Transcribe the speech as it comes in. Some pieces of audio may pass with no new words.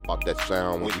Fuck that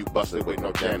sound when you bust it with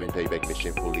no jamming. Payback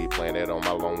mission fully planted on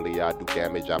my lonely. I do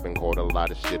damage. I've been caught a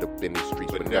lot of shit up in these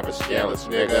streets, but never scandalous,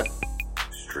 nigga.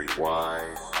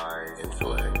 Streetwise,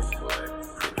 intellect,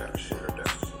 production.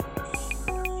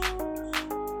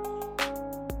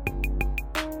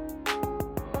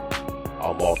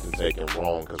 I'm often taken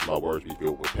wrong cause my words be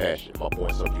filled with passion. My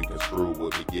points up you can screw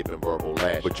with me giving verbal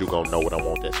lash. But you gon' know when I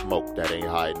want that smoke, that ain't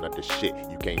hiding under shit.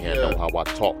 You can't handle how I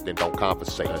talk, then don't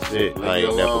conversate. That's it. I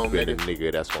ain't never been a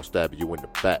nigga that's gon' stab you in the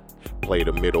back. Play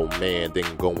the middle man,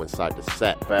 then go inside the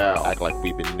sack. Foul. Act like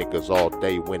we been niggas all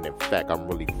day when in fact I'm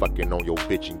really fucking on your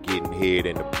bitch and getting head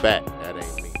in the back. That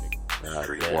ain't me, nigga.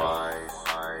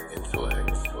 Streetwise,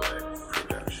 intellect,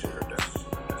 production.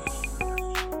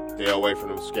 Stay away from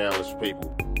them scandalous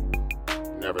people.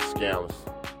 Never scandalous.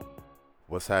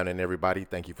 What's happening, everybody?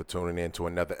 Thank you for tuning in to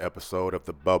another episode of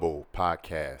The Bubble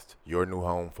Podcast, your new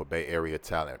home for Bay Area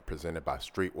talent, presented by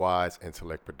Streetwise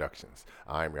Intellect Productions.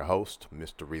 I am your host,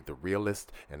 Mr. Reed the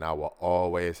Realist, and I will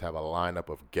always have a lineup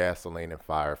of gasoline and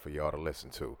fire for y'all to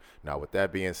listen to. Now, with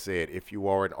that being said, if you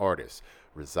are an artist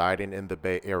residing in the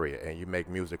Bay Area and you make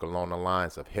music along the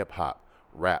lines of hip-hop,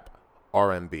 rap,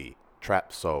 R&B,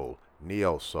 trap soul,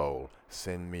 neo soul,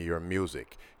 send me your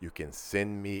music. You can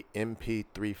send me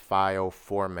MP3 file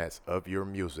formats of your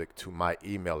music to my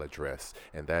email address,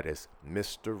 and that is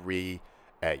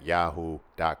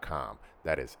mrrye@yahoo.com.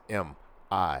 That is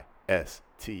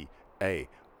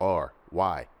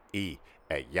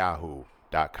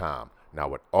MISTARYE@yahoo.com. Now,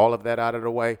 with all of that out of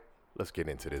the way, let's get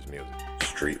into this music.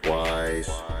 Streetwise,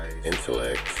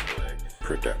 intellect,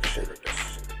 production.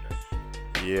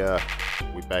 Yeah,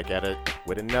 we back at it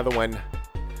with another one.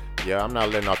 Yeah, I'm not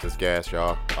letting off this gas,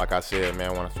 y'all. Like I said,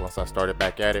 man, once I started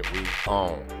back at it, we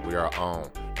are on.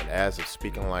 And as of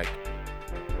speaking like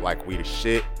we the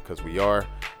shit, because we are,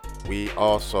 we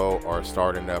also are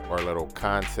starting up our little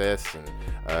contests and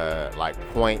like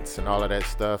points and all of that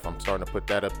stuff. I'm starting to put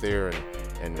that up there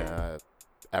and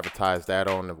advertise that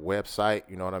on the website.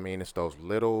 You know what I mean? It's those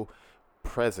little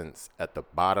presents at the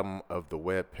bottom of the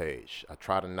web page. I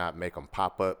try to not make them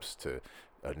pop-ups to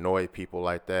annoy people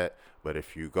like that, but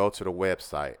if you go to the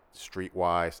website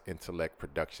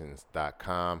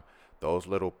streetwiseintellectproductions.com, those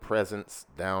little presents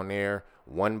down there,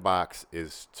 one box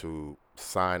is to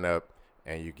sign up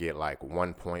and you get like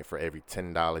 1 point for every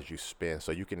 $10 you spend,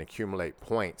 so you can accumulate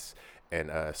points and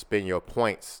spend your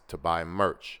points to buy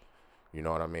merch. You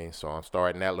know what I mean? So I'm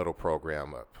starting that little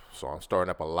program up. So I'm starting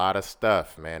up a lot of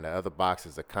stuff, man. The other box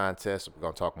is a contest. We're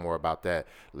going to talk more about that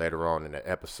later on in the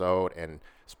episode. And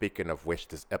speaking of which,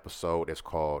 this episode is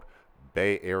called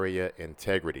Bay Area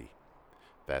Integrity.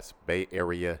 That's Bay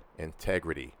Area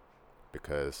Integrity.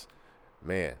 Because,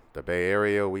 man, the Bay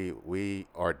Area, we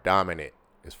are dominant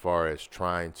as far as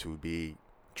trying to be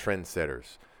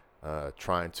trendsetters.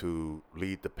 Trying to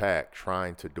lead the pack,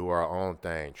 trying to do our own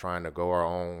thing, trying to go our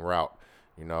own route,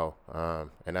 you know,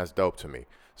 and that's dope to me.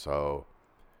 So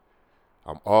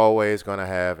I'm always going to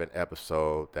have an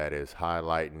episode that is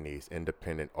highlighting these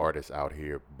independent artists out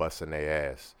here busting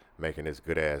their ass, making this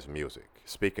good ass music.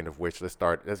 Speaking of which, let's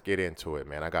get into it,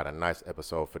 man. I got a nice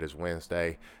episode for this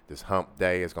Wednesday. This hump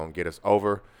day is going to get us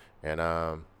over, and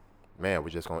man, we're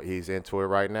just going to ease into it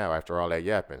right now after all that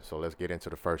yapping. So let's get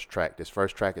into the first track. This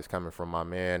first track is coming from my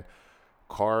man,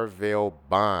 Carvel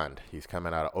Bond. He's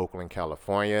coming out of Oakland,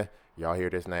 California. Y'all hear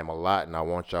this name a lot, and I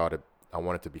want it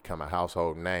to become a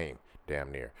household name,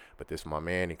 damn near. But this is my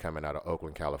man. He's coming out of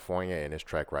Oakland, California, and this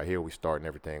track right here we starting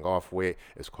everything off with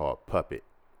is called Puppet.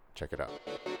 Check it out.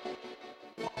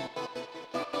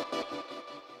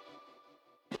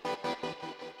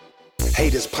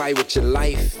 Haters pie with your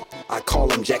life, I call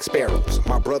them Jack Sparrows.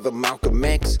 My brother Malcolm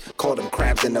X called them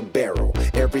crabs in a barrel.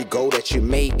 Every goal that you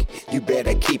make, you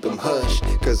better keep them hush,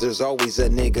 cause there's always a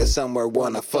nigga somewhere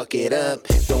wanna fuck it up.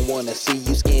 Don't wanna see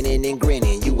you skinning and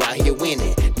grinning, you out here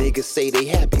winning. Niggas say they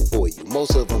happy for you,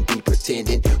 most of them be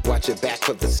pretending. Watch your back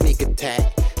for the sneak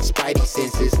attack, spidey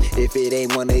senses. If it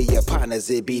ain't one of your partners,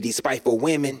 it be these spiteful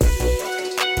women.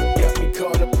 Got me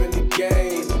caught up in the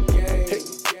game.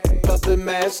 Puppet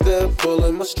master,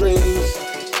 pulling my strings,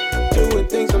 doing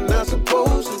things I'm not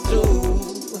supposed to do.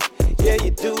 Yeah,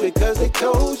 you do it cause they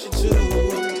told you to.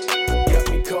 Got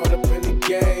me caught up in the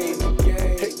game.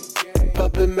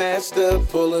 Puppet master,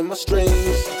 pulling my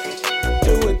strings,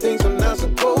 doing things I'm not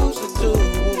supposed to do.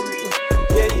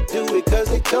 Yeah, you do it cause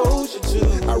they told you to.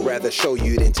 I'd rather show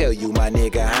you than tell you, my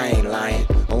nigga, I ain't lying.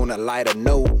 On a lighter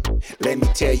note, Let me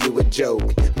tell you a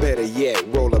joke. Better yet,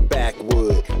 roll a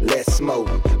backwood. Let's smoke.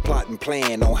 Plot and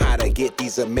plan on how to get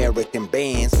these American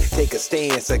bands. Take a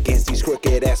stance against these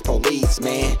crooked ass police,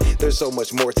 man. There's so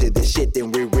much more to this shit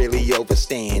than we really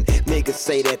overstand. Niggas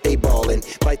say that they ballin'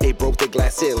 like they broke the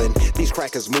glass ceiling. These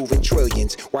crackers moving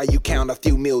trillions while you count a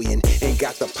few million. Ain't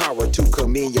got the power to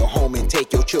come in your home and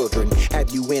take your children.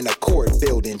 Have you in a court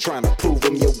building trying to prove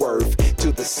them your worth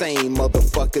to the same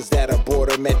motherfuckers that abort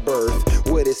them at birth.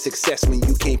 What is success when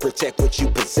you can't protect what you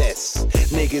possess?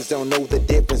 Niggas don't know the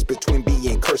difference between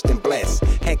being cursed and blessed.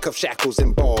 Handcuff, shackles,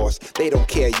 and bars. They don't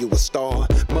care you a star.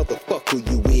 Motherfuck who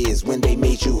you is when they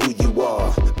made you who you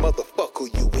are. Motherfuck who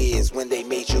you is when they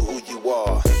made you who you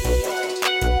are.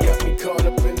 Got me caught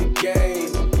up in the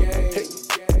game. Hey,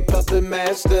 puppet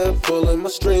master pulling my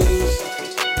strings,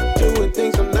 doing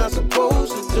things I'm not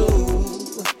supposed to do.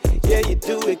 Yeah, you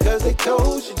do it cause they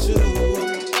told you to.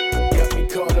 Got me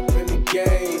caught up in the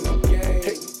game.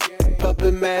 Hey,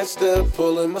 puppet master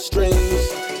pulling my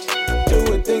strings,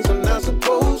 doing things I'm not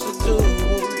supposed to do.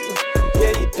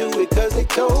 Yeah, you do it cause they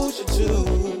told you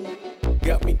to.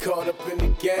 Got me caught up in the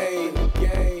game.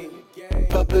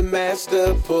 Puppet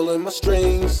master pulling my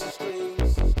strings.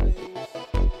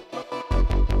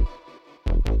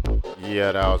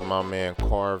 Yeah, that was my man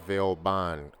Carvel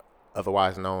Bond,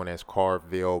 otherwise known as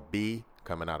Carvel B,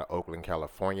 coming out of Oakland,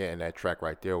 California, and that track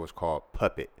right there was called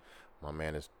Puppet. My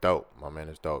man is dope.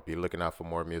 Be looking out for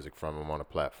more music from him on the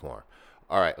platform.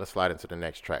 All right, let's slide into the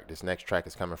next track. This next track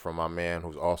is coming from my man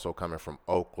who's also coming from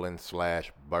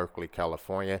Oakland/Berkeley,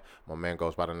 California. My man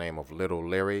goes by the name of Little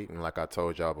Larry, and like I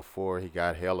told y'all before, he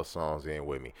got hella songs in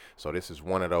with me. So this is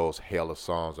one of those hella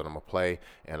songs that I'm going to play,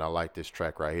 and I like this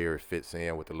track right here. It fits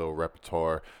in with the little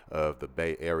repertoire of the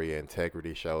Bay Area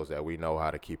integrity shows that we know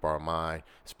how to keep our mind,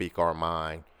 speak our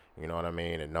mind, you know what I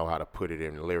mean, and know how to put it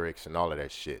in lyrics and all of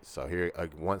that shit. So here,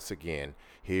 once again,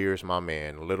 here's my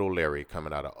man Little Larry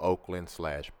coming out of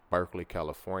Oakland/Berkeley,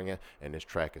 California, and this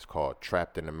track is called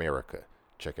Trapped in America.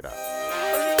 Check it out.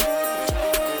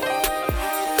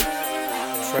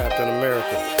 Trapped in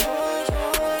America.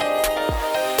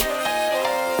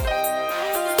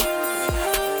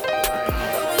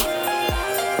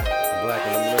 Black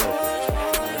in America.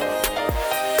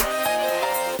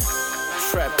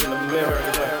 Trapped in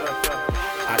America.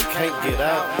 I can't get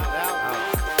out.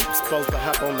 I'm supposed to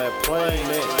hop on that plane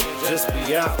and just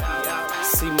be out.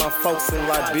 See my folks in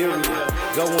Liberia,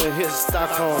 go and hit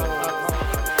Stockholm.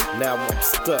 Now I'm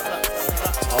stuck,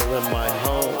 all in my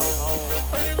home.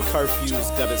 Curfew's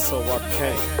got it so I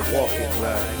can't walk at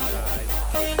night.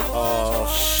 Oh,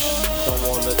 don't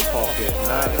wanna talk at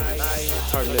night.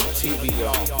 Turn the TV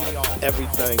on,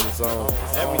 everything is on.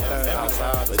 Everything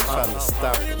outside, they trying to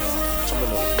stop us. I'm in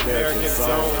the American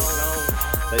zone.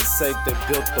 They say they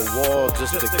built the wall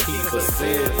just to keep us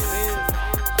in.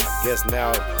 I guess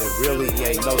now there really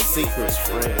ain't no secrets,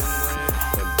 friend.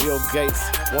 And Bill Gates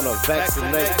wanna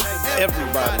vaccinate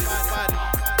everybody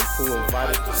who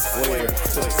invited the square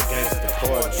to this gangster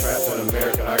party. Trapped in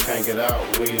America, I can't get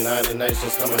out. Will United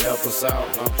Nations come and help us out?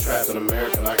 I'm trapped in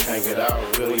America, I can't get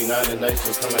out. Will United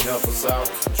Nations come and help us out?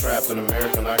 Trapped in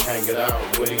America, I can't get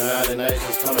out. Will United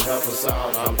Nations come and help us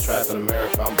out? I'm trapped in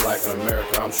America, I'm black in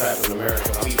America, I'm trapped in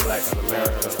America, we black in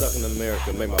America. Stuck in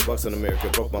America, made my bucks in America,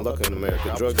 broke my luck in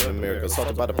America, drugs in America,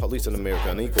 assaulted by the police in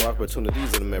America, unequal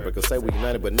opportunities in America. Say we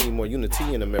united but need more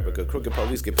unity in America. Crooked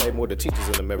police get paid more than teachers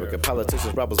in America.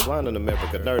 Politicians rob us blind in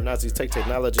America. Nerd Nazis take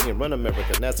technology and run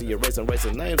America. Nazi erasing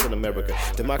racist names in America.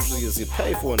 Democracy is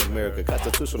paid for in America.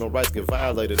 Constitutional rights get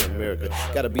violated in America.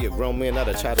 Gotta be a grown man, not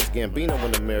a childish Gambino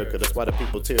in America. That's why the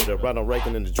people teared up. Ronald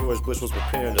Reagan and George Bush was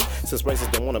preparing us. Since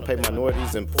racists don't want to pay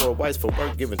minorities and poor whites for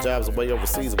work, giving jobs away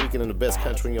overseas, weakening the best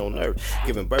country on earth,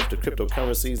 giving birth to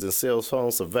cryptocurrencies and cell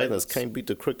phone surveillance. Can't beat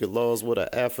the crooked laws with an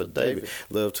affidavit.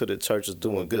 Love to the churches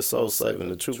doing good soul saving.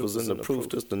 The truth was in the proof.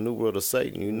 This the new world of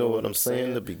Satan. You know what I'm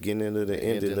saying? The beginning of the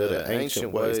ending of the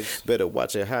ancient ways. Better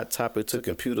watch it. Hot topic to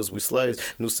computers, we slaves.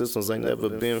 New systems ain't never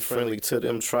been friendly to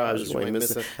them tribes. You ain't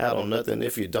missing out on nothing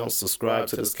if you don't subscribe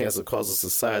to this cancer causing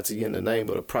society in the name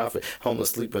of the prophet.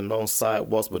 Homeless sleeping on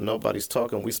sidewalks, but nobody's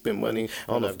talking. We spend money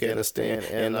on Afghanistan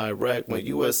and Iraq when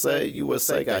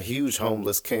USA got huge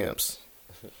homeless camps.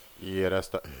 Yeah, that's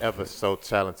the ever so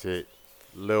talented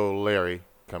Lil Larry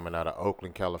coming out of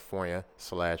Oakland, California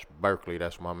 /Berkeley.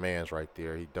 That's my man's right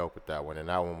there. He dope with that one. And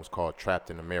that one was called Trapped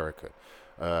in America.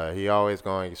 He always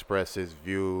going to express his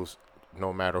views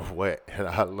no matter what. And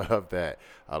I love that.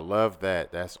 I love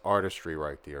that. That's artistry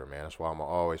right there, man. That's why I'm going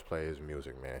to always play his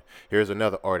music, man. Here's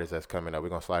another artist that's coming up. We're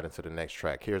going to slide into the next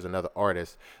track. Here's another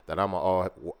artist that I'm going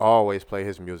to always play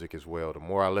his music as well. The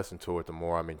more I listen to it, the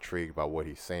more I'm intrigued by what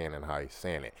he's saying and how he's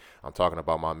saying it. I'm talking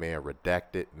about my man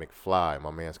Redacted McFly.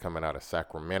 My man's coming out of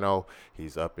Sacramento.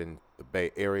 He's up in the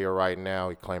Bay Area right now.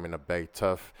 He's claiming the Bay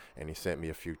tough, and he sent me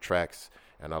a few tracks.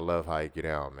 And I love how he get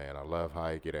down, man. I love how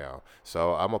he get down.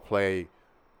 So I'm going to play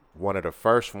one of the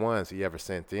first ones he ever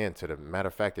sent in to the matter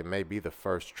of fact, it may be the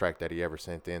first track that he ever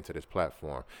sent into this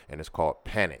platform, and it's called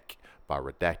Panic by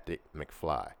Redacted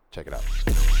McFly. Check it out.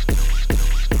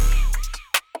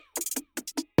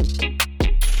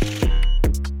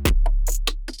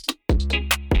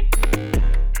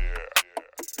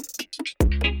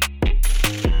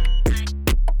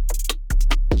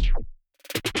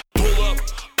 Pull up,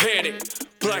 panic,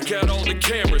 black out all the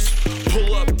cameras.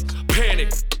 Pull up,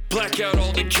 panic. Black out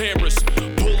all the cameras,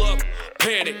 pull up,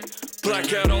 panic.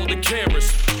 Black out all the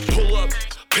cameras, pull up,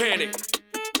 panic.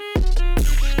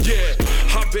 Yeah,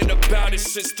 I've been about it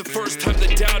since the first time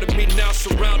they doubted me. Now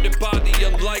surrounded by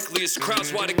the unlikeliest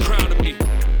crowds, why they crowded me?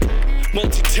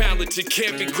 Multi-talented,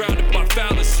 can't be grounded by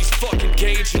fallacies. Fuck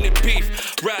engaging in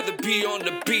beef, rather be on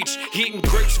the beach, eating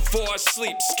grapes before I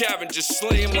sleep. Scavengers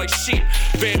slaying like sheep,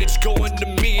 vantage going to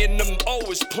me and I'm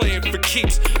always playing for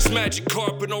keeps. This magic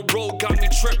carpet on road got me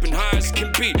tripping high as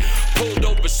can be. Pulled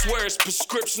over, swear it's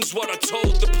prescriptions, what I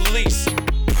told the police.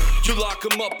 You lock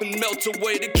them up and melt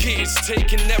away the keys,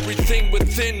 taking everything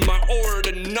within my aura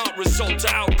to not result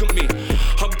to alchemy.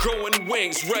 I'm growing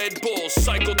wings, Red Bull,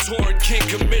 cycle torn, king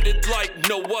committed like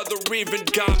no other even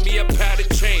got me a padded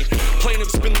chain.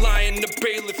 Plaintiff's been lying, the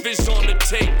bailiff is on the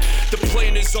tape. The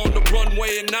plane is on the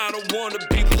runway and I don't wanna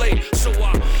be late, so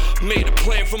I made a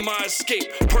plan for my escape.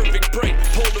 Perfect break,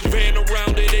 pull the van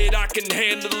around it, I can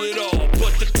handle it all,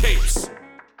 but the tapes.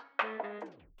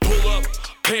 Pull up,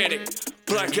 panic.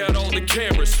 Black out all the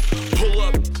cameras, pull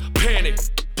up, panic.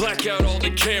 Black out all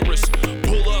the cameras,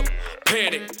 pull up,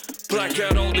 panic. Black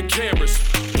out all the cameras,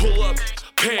 pull up,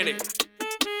 panic.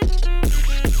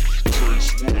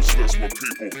 Trace Willis, that's my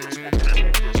people.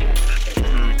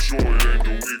 Pure joy ain't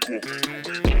no equal.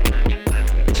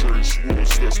 Trace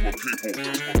Willis, that's my people.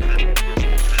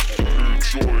 Pure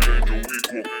joy ain't no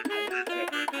equal.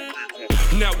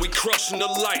 Now we crushing the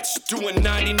lights, doing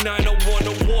 99 on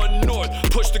 101 North.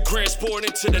 Push the Grand Sport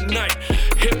into the night.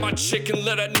 Hit my chick and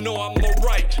let her know I'm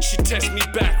alright. She text me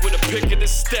back with a pic of the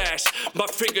stash. My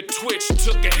finger twitched,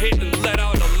 took a hit and let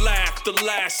out a laugh. The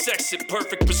last exit,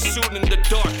 perfect pursuit in the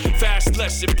dark. Fast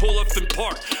lesson, pull up and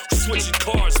park. Switching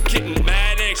cars, getting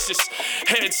mad anxious.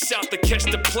 Head south to catch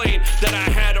the plane that I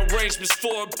had arrangements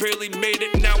for. Barely made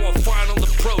it, now on final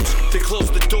approach. They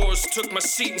closed the doors, took my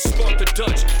seat and sparked the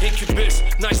Dutch. Incubus,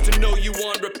 nice to know you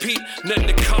on repeat. Then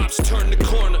the cops turned the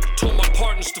corner, told my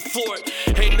partners to floor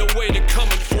it. Ain't no way to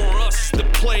coming for us. The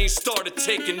plane started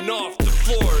taking off to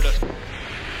Florida.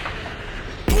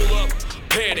 Pull up,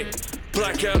 panic.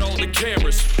 Black out all the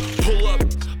cameras. Pull up,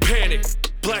 panic.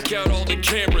 Black out all the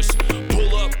cameras.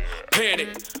 Pull up,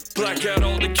 panic. Black out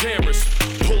all the cameras.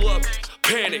 Pull up,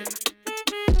 panic.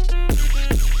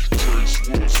 Trace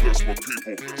Willis, that's my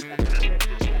people.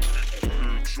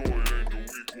 Pure joy ain't no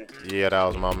equal. Yeah, that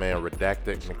was my man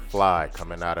Redacted McFly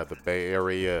coming out of the Bay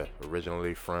Area,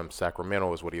 originally from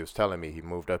Sacramento is what he was telling me. He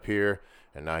moved up here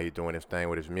and now he's doing his thing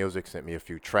with his music, sent me a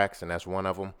few tracks and that's one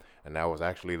of them. And that was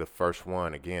actually the first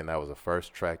one. Again, that was the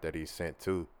first track that he sent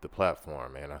to the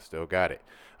platform, man. I still got it.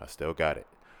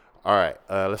 All right,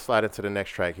 let's slide into the next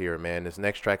track here, man. This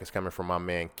next track is coming from my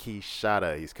man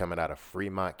Keyshada. He's coming out of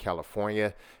Fremont,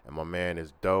 California, and my man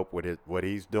is dope with what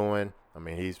he's doing. I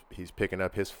mean, he's picking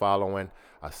up his following.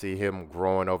 I see him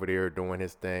growing over there, doing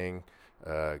his thing,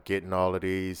 getting all of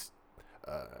these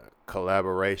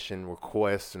collaboration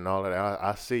requests and all of that.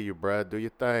 I see you, bruh. Do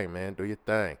your thing, man. Do your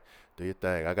thing.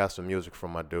 I got some music from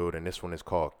my dude, and this one is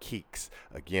called Keeks.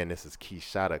 Again, this is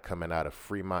Keyshada coming out of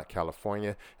Fremont,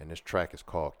 California, and this track is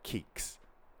called Keeks.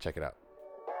 Check it out.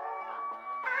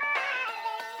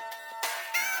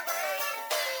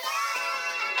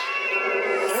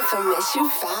 Infamous,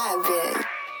 you vibing.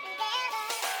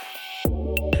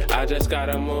 I just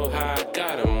gotta move how I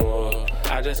gotta move.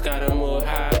 I just gotta move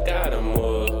how I gotta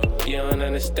move. You don't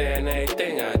understand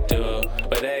everything I do,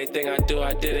 but everything I do,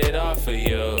 I did it all for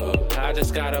you. I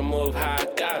just gotta move how I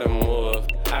gotta move.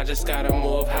 I just gotta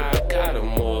move how I gotta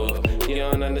move. You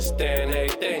don't understand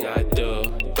everything I do,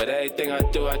 but everything I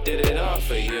do, I did it all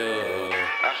for you.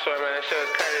 I swear, man, that shit was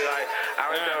crazy. Like, I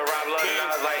remember Rob Love and I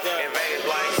was like in Vegas,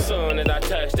 like. Soon as I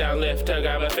touched down, lift her,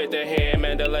 grab a 50 hand.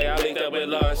 Mandalay, I linked up with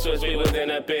Long Switch, we was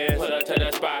in a bin. Put up to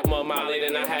the spot, more Molly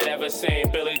than I had ever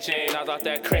seen. Billie Jean, I was off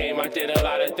that cream, I did a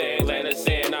lot of things. Land of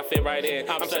sin, I fit right in,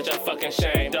 I'm such a fucking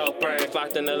shame. Dope brains,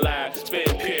 locked in the lab,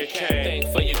 spitting pure cane.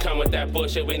 Think for you come with that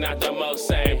bullshit, we not the most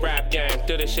sane. Rap game,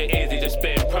 do this shit easy, just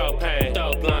spit propane.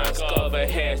 Dope lines, go over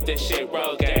heads, this shit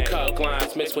road game. Coke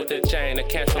lines, mixed with the chain to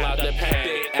cancel out the pain.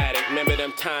 Big addict, remember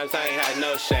them times I ain't had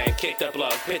no shame. Kick the blow,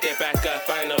 pick it back up,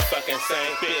 I ain't no fucking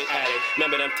saint. Big addict,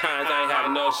 remember them times I ain't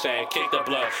have no shame. Kick the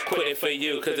blow, quit it for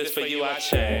you, cause it's for you I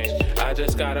change. I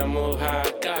just gotta move how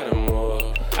I gotta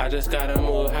move. I just gotta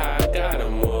move how I gotta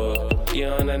move. You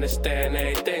don't understand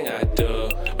everything I do,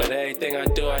 but everything I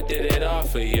do, I did it all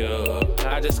for you.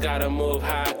 I just gotta move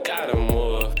how I gotta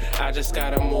move. I just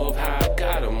gotta move how I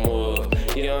gotta move.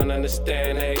 You don't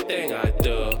understand everything I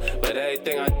do, but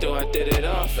everything I do, I did it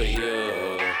all for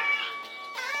you.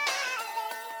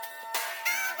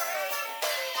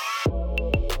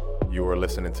 You are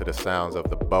listening to the sounds of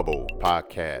the Bubble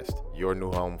Podcast, your new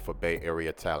home for Bay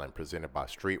Area talent, presented by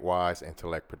Streetwise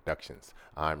Intellect Productions.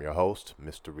 I'm your host,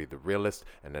 Mr. Reed the Realist,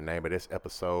 and the name of this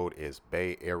episode is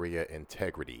Bay Area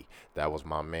Integrity. That was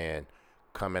my man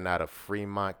coming out of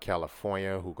Fremont,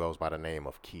 California, who goes by the name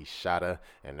of Keyshada,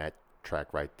 and that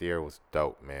track right there was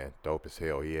dope, man. Dope as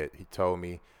hell. He told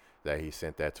me that he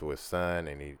sent that to his son,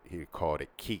 and he called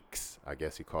it Keeks. I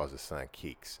guess he calls his son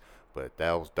Keeks. But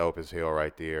that was dope as hell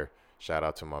right there. Shout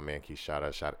out to my man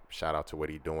Keyshada. Shout out to what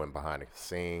he doing behind the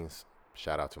scenes.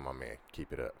 Shout out to my man.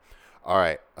 Keep it up. All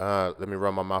right. Let me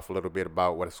run my mouth a little bit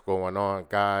about what's going on,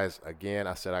 guys. Again,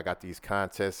 I said I got these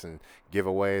contests and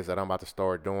giveaways that I'm about to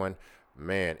start doing.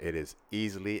 Man, it is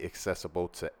easily accessible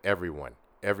to everyone.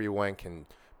 Everyone can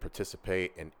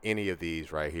participate in any of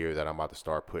these right here that I'm about to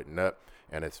start putting up,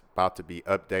 and it's about to be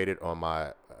updated on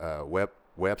my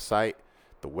website.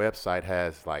 The website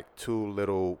has like two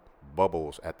little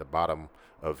bubbles at the bottom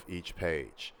of each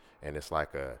page, and it's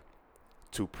like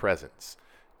two presents.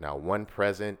 Now, one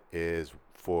present is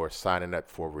for signing up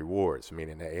for rewards,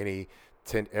 meaning that every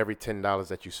 $10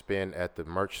 that you spend at the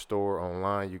merch store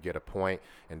online, you get a point,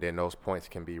 and then those points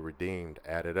can be redeemed,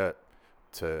 added up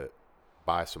to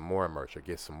buy some more merch or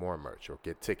get some more merch or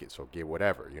get tickets or get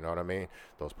whatever, you know what I mean?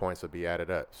 Those points will be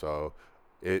added up. So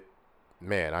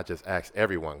man, I just ask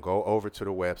everyone, go over to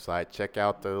the website, check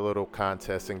out the little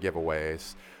contests and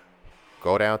giveaways,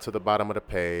 go down to the bottom of the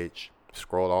page,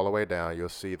 scroll all the way down, you'll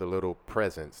see the little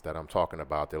presents that I'm talking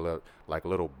about. They look like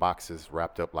little boxes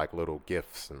wrapped up like little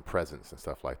gifts and presents and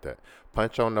stuff like that.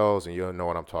 Punch on those and you'll know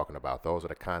what I'm talking about. Those are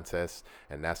the contests,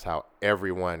 and that's how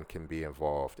everyone can be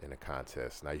involved in the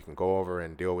contest. Now, you can go over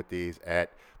and deal with these at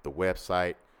the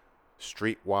website,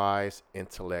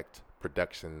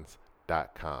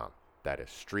 streetwiseintellectproductions.com. That is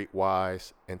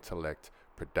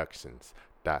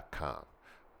streetwiseintellectproductions.com.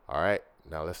 All right,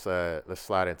 now let's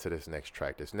slide into this next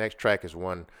track. This next track is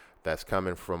one that's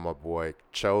coming from my boy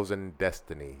Chosen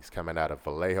Destiny. He's coming out of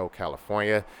Vallejo,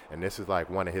 California, and this is like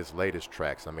one of his latest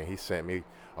tracks. I mean, he sent me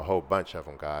a whole bunch of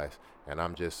them, guys, and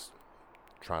I'm just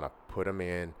trying to put them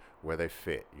in where they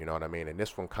fit, you know what I mean? And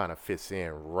this one kind of fits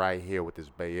in right here with this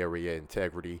Bay Area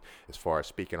integrity as far as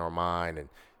speaking our mind, and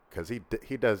because he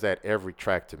does that every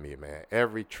track to me, man.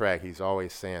 Every track, he's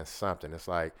always saying something. It's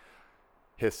like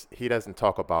he doesn't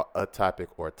talk about a topic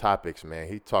or topics, man.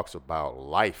 He talks about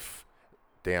life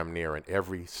damn near in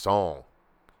every song,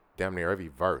 damn near every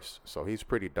verse. So he's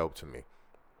pretty dope to me.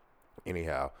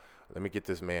 Anyhow, let me get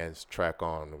this man's track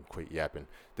on and quit yapping.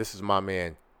 This is my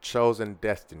man Chosen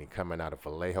Destiny coming out of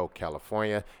Vallejo,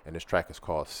 California, and this track is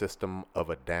called System of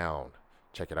a Down.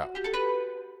 Check it out.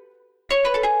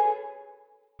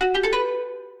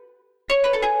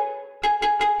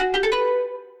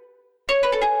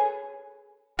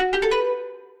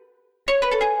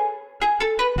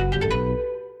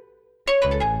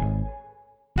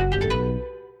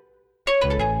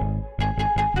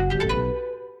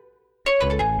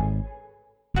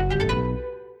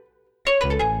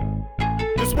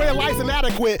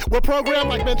 Inadequate. We're programmed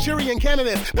like Manchurian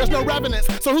candidates. There's no revenants.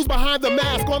 So who's behind the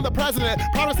mask on the president?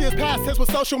 Privacy is past tense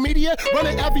with social media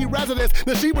running every residence.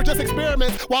 The sheep were just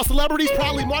experiments while celebrities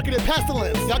proudly marketed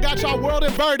pestilence. Y'all got y'all world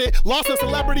inverted, lost in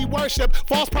celebrity worship.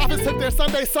 False prophets took their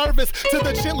Sunday service to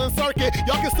the Chitlin circuit.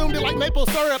 Y'all consumed it like maple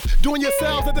syrup, doing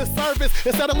yourselves a disservice.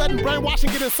 Instead of letting brainwashing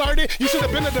get inserted, you should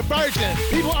have been a divergent.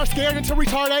 People are scared into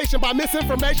retardation by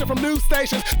misinformation from news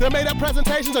stations. Their made-up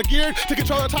presentations are geared to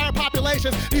control entire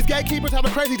populations. These gay gatekeepers have a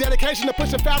crazy dedication to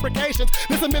pushing fabrications.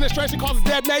 This administration causes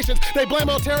dead nations. They blame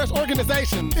on terrorist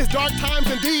organizations. It's dark times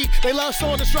indeed. They love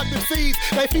sowing destructive seeds.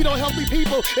 They feed on healthy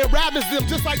people. It ravages them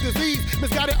just like disease.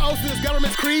 Misguided oaths,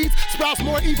 government's creeds sprouts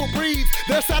more evil breeds.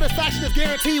 Their satisfaction is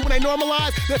guaranteed when they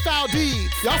normalize their foul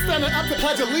deeds. Y'all standing up to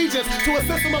pledge allegiance to a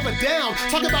system of a down.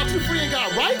 Talk about you free and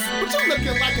got rights, but you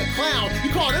looking like a clown.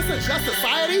 You call this a just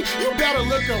society? You better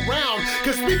look around.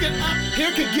 Cause speaking up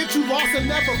here could get you lost and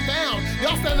never found.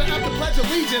 Y'all standing up to pledge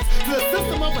allegiance to the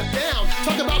system of a down.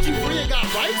 Talk about you free and got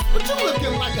rights, but you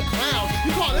looking like a clown.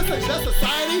 You call this a just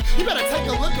society? You better take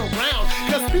a look around.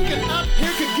 Cause speaking up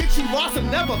here could get you lost and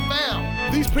never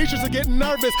found. These preachers are getting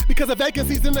nervous because of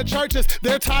vacancies in the churches.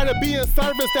 They're tired of being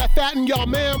servants that fatten y'all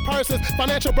man purses.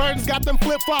 Financial burdens got them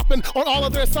flip-flopping on all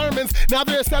of their sermons. Now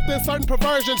they're accepting certain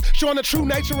perversions, showing the true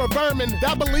nature of vermin.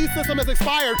 That belief system has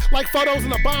expired like photos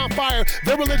in a bonfire.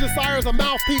 Their religious sire is a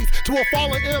mouthpiece to a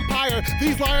fallen empire.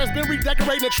 These liars been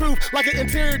redecorating the truth like an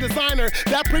interior designer.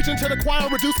 That preaching to the choir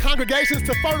reduced congregations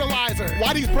to fertilizer.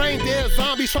 Why these brain-dead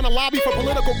zombies trying to lobby for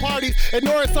political parties,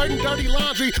 ignoring certain dirty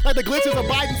laundry like the glitches of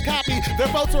Biden's copy. Their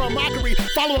votes are a mockery,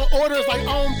 following orders like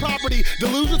own property.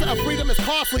 Delusions of freedom is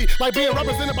costly, like being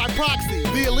represented by proxy.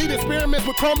 The elite experiments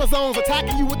with chromosomes,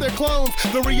 attacking you with their clones.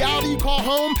 The reality you call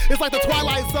home is like the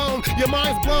Twilight Zone. Your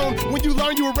mind's blown when you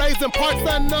learn you were raised in parts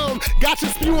unknown. Got you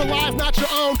spewing lies not your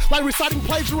own, like reciting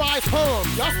plagiarized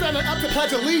poems. Y'all standing up to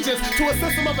pledge allegiance to a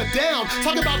system of a down.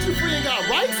 Talk about you free and got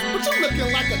rights, but you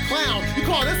looking like a clown. You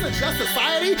call this a just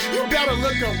society? You better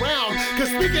look around. Cause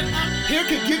speaking up here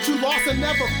could get you lost and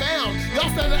never found. Y'all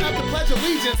standing up to pledge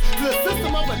allegiance to the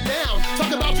system of a down.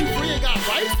 Talk about you free and got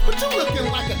rights, but you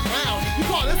looking like a clown. You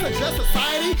call this a just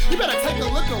society? You better take a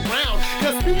look around.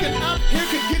 Cause speaking up here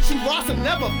could get you lost and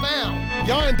never found.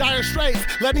 Y'all in dire straits,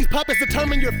 letting these puppets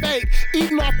determine your fate.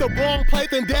 Eating off the wrong plate,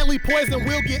 then deadly poison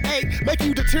will get ate. Making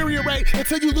you deteriorate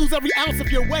until you lose every ounce of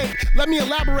your weight. Let me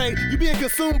elaborate, you being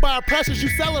consumed by oppressors you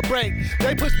celebrate.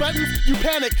 They push buttons, you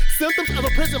panic. Symptoms of a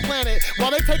prison planet.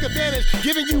 While they take advantage,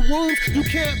 giving you wounds you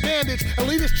can't bandage.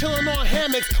 Elitists chilling on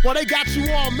hammocks while they got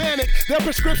you all manic. Their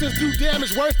prescriptions do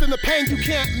damage worse than the pain you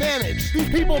can't manage. These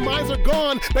people minds are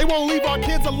gone, they won't leave our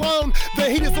kids alone. The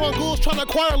heat is on ghouls trying to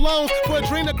acquire loans for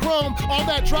adrenochrome. All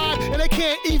that drive and they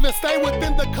can't even stay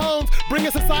within the cones.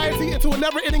 Bringing society into a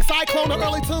never-ending cyclone of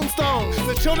early tombstones.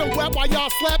 The children wept while y'all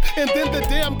slept and then the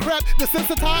damn crept.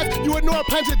 Desensitized, you ignore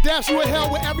pungent deaths. You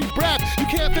inhale with every breath. You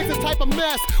can't fix this type of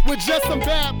mess with just some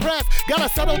bad press. Gotta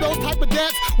settle those type of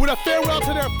debts with a farewell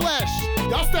to their flesh.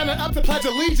 Y'all standing up to pledge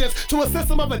allegiance to a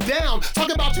system of a down.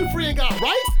 Talk about you free and got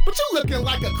rights, but you looking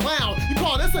like a clown. You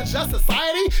call this a just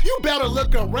society? You better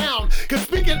look around. Cause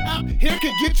speaking up here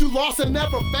can get you lost and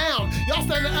never found. Y'all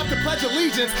standing up to pledge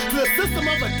allegiance to the system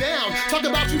of a down. Talk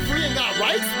about you free and got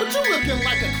rights, but you looking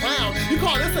like a clown. You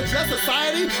call this a just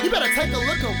society? You better take a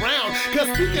look around. Cause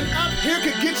speaking up here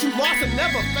could get you lost and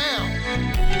never found.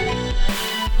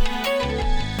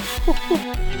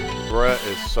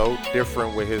 Bruh is so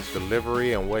different with his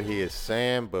delivery and what he is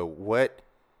saying, but what,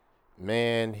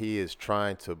 man, he is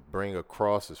trying to bring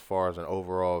across as far as an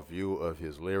overall view of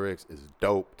his lyrics is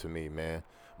dope to me, man.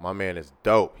 My man is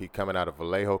dope. He coming out of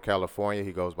Vallejo, California.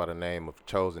 He goes by the name of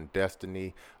Chosen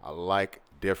Destiny. I like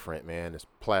different, man. This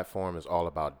platform is all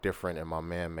about different, and my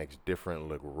man makes different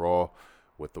look raw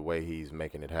with the way he's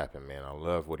making it happen, man. I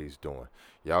love what he's doing.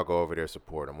 Y'all go over there,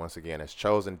 support him. Once again, it's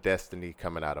Chosen Destiny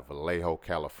coming out of Vallejo,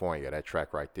 California. That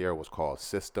track right there was called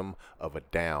System of a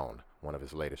Down, one of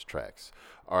his latest tracks.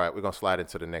 All right, we're going to slide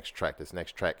into the next track. This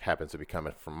next track happens to be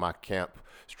coming from my camp,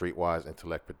 Streetwise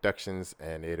Intellect Productions,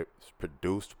 and it's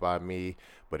produced by me,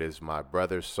 but it's my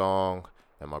brother's song,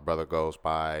 and my brother goes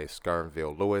by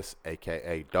Skernville Lewis,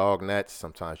 a.k.a. Dog Nuts.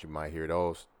 Sometimes you might hear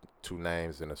those two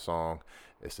names in a song.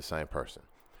 It's the same person.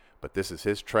 But this is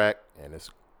his track, and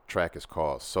this track is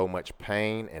called So Much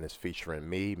Pain, and it's featuring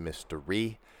me, Mr.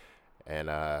 Ree, and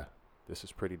this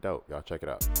is pretty dope. Y'all check it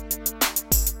out.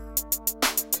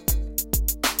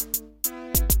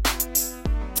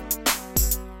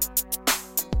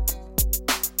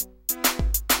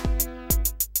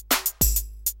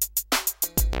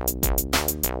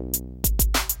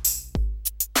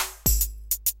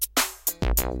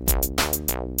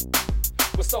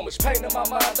 With so much pain in my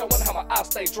mind, I wonder how my eyes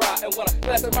stay dry. And when I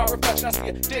glance at my reflection, I see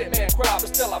a dead man cry.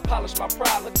 But still I polish my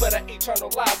pride, look for the eternal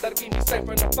life that'll keep me safe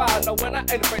from the fire. No, when I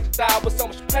ain't afraid to die. With so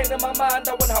much pain in my mind,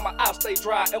 I wonder how my eyes stay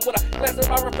dry. And when I glance at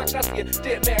my reflection, I see a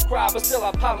dead man cry. But still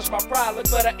I polish my pride, look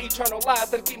for the eternal life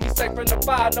that'll keep me safe from the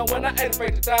fire. No, when I ain't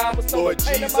afraid to die. With so Lord much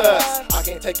pain Jesus, in my mind, I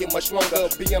can't take it much longer.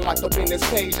 Being locked up in this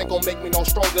cage ain't gonna make me no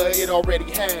stronger. It already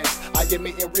has. I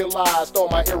admit and realized all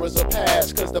my errors are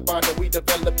past. Cause the bond that we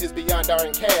developed is beyond our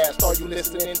iron cast. Are you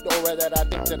listening, Dora, that I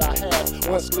think that I have?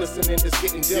 Once glistening is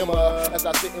getting dimmer. As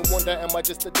I sit and wonder, am I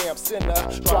just a damn sinner?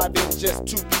 Driving just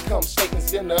to become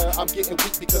Satan's dinner. I'm getting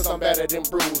weak because I'm battered and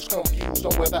bruised. Confused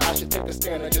on whether I should take a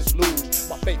stand or just lose.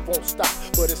 My faith won't stop,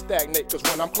 but it stagnate. Cause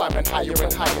when I'm climbing higher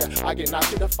and higher, I get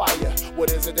knocked to the fire.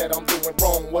 What is it that I'm doing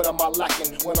wrong? What am I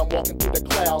lacking? When I'm walking through the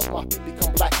clouds, my feet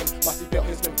become blackened. My seatbelt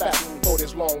has been fastened for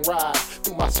this long ride.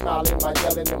 Through my smiling, my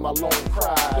yelling, and my long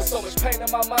cries. With so much pain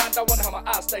in my mind, I wonder how my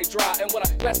eyes stay dry. And when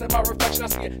I glance at my reflection, I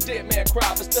see a dead man cry.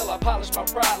 But still I polish my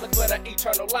pride. Look for the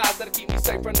eternal lies that'll keep me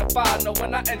safe from the fire. No,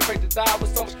 when I ain't afraid to die.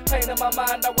 With so much pain in my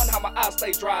mind, I wonder how my eyes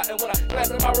stay dry. And when I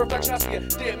glance at my reflection, I see a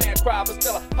dead man cry. But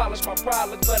still I polish my pride.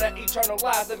 Look for the eternal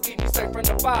lies that'll keep me safe from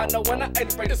the fire. No, when I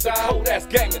ain't afraid to die. It's a cold ass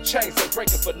game and chains ain't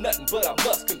breaking for nothing. But I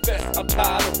must confess, I'm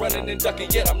tired of running and ducking.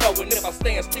 Yet I'm knowing if I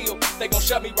stand still, they gon'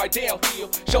 shove me right downhill.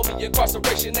 Show me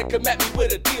incarceration and come at me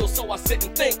with a deal. So I sit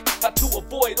and think how to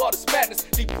avoid all this madness,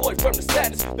 deployed from the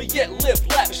sadness, but yet live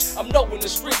lavish. I'm knowing the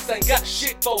streets ain't got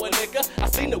shit for a nigga. I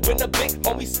seen it when the big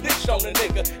homie snitched on a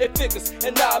nigga. It figures,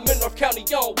 and now I'm in North County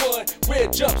on one.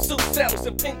 Red jumpsuit, sandals,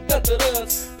 and pink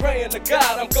dun-dun-duns. Praying to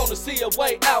God I'm gonna see a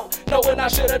way out, knowing I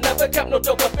should've never kept no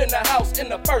dope up in the house in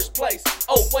the first place.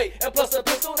 Oh wait, and plus a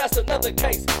pistol, that's another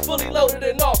case. Fully loaded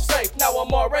and off safe. Now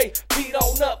I'm already beat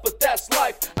on up, but that's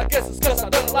life. I guess it's cause I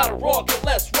done a lot of wrong and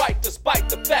less right. Despite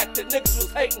the fact that niggas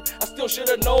was hating, I still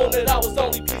should've known that I was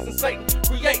only pleasing Satan,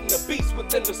 creating a beast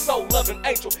within the soul of an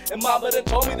angel. And mama done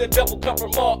told me the devil come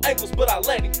from all angles, but I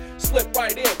let him slip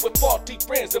right in with faulty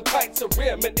friends and pints of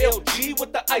rim and LG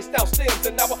with the iced out stems.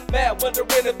 And now I'm mad wondering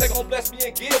if they gon' bless me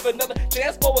and give another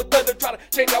chance for a thunder, try to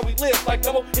change how we live. Like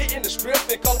no more hitting the strip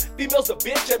and calling females a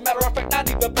bitch. And matter of fact, not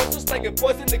even posters slinging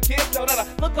poison to kids. Now that I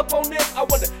look up on this, I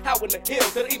wonder how in the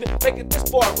hell did I even make it this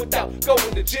far without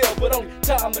going to jail. But only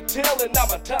time will tell, and now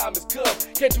my time is come.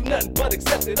 Can't do nothing but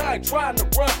accept it. I ain't trying to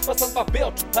run, but since my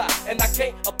bill too high, and I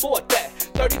can't afford that.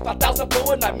 35,000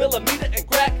 for a 9mm and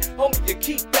crack. Homie, you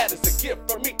keep that as a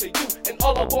gift from me to you. And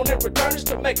all I want in return is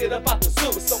to make it about the zoo.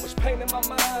 With so much pain in my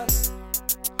mind.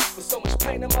 With so much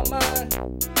pain in my mind.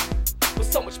 With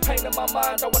so much pain in my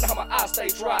mind, I wonder how my eyes stay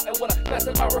dry. And when I glance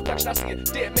at my reflection, I see a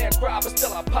dead man cry. But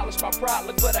still I polish my pride.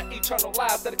 Look for the eternal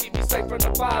lives that'll keep me safe from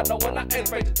the fire. No, when I ain't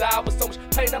afraid to die. With so much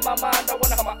pain in my mind, I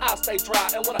wonder how my eyes stay dry.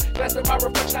 And when I glance at my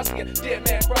reflection, I see a dead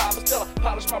man cry. But still I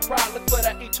polish my pride. Look for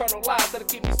the eternal lives that'll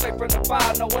keep me safe from the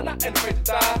fire. No, when I ain't afraid to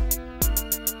die.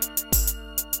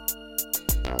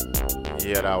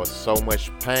 Yeah, that was So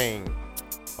Much Pain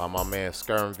by my man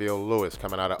Skernville Lewis,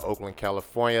 coming out of Oakland,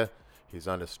 California. He's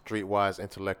under Streetwise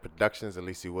Intellect Productions, at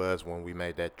least he was when we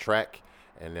made that track.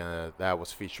 And that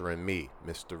was featuring me,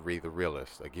 Mr. Ree the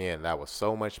Realist. Again, that was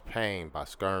So Much Pain by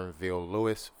Skernville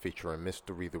Lewis featuring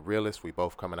Mr. Ree the Realist. We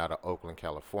both coming out of Oakland,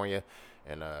 California.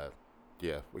 And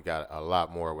yeah, we got a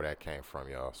lot more where that came from,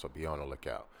 y'all. So be on the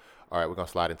lookout. All right, we're going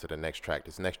to slide into the next track.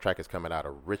 This next track is coming out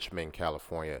of Richmond,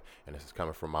 California, and this is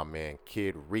coming from my man,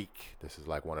 Kid Reek. This is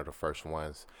like one of the first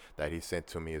ones that he sent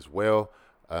to me as well.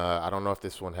 I don't know if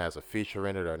this one has a feature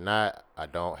in it or not. I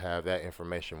don't have that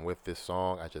information with this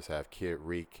song. I just have Kid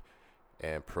Reek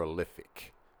and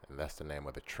Prolific, and that's the name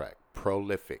of the track.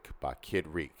 Prolific by Kid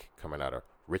Reek, coming out of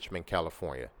Richmond,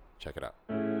 California. Check it out.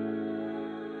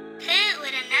 Hit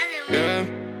with another one. Yeah,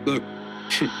 look.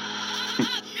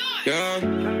 Yeah.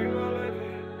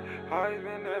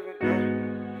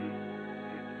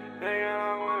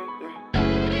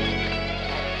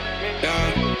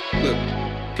 Yeah, look.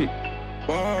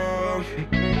 Whoa.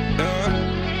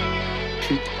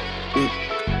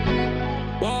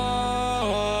 Whoa.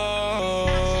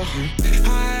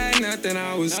 I had nothing,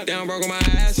 I was down, broke on my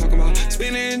ass. Talking about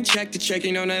spinning check to check,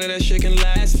 you know none of that shit can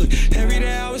last. Look, every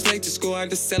day I was late to school, I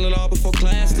had to sell it all before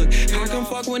class. Look, I can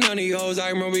fuck with none of you hoes, I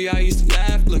remember y'all used to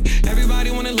laugh. Look,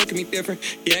 everybody wanna look at me different,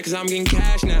 yeah, cause I'm getting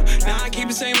cash now. Now I keep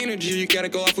the same energy, you gotta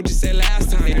go off what you said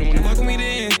last time. They didn't wanna fuck with me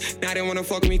then, now they wanna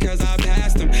fuck with me cause I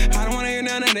passed them. I don't wanna hear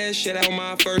none of that shit, I want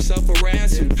my first up for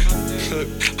ransom. Look,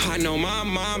 I know my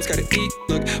mom's gotta eat.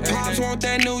 Look, pops want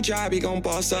that new job, he gon'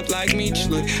 boss up like me.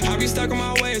 Look, I be stuck on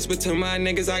my ways, but to my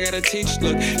niggas I gotta teach.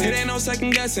 Look, it ain't no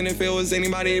second guessing, if it was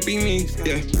anybody it'd be me.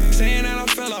 Yeah, saying that I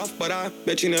fell off, but I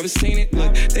bet you never seen it.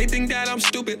 Look, they think that I'm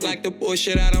stupid, like the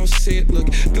bullshit, I don't see it. Look,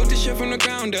 built this shit from the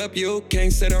ground up, you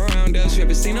can't sit around us. You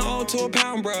ever seen an old to a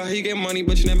pound, bruh? You get money,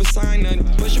 but you never sign nothing.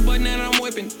 Push a button and I'm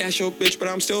whipping, that's your bitch, but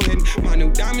I'm still hitting. My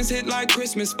new diamonds hit like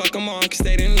Christmas. Christmas, fuck them all, cause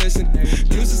they didn't listen.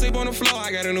 Used to sleep on the floor,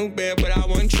 I got a new bed, but I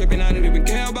wasn't tripping. I didn't even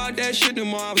care about that shit no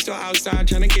more. I was still outside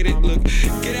trying to get it. Look,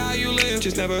 get how you live,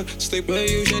 just never sleep where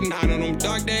you shouldn't. I know them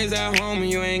dark days at home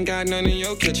and you ain't got none in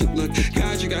your kitchen. Look,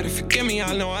 God, you gotta forgive me.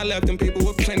 I know I left them people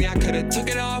with plenty. I could've took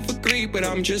it all for greed, but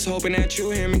I'm just hoping that you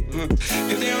hear me.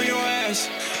 If they on your ass,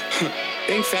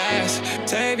 think fast.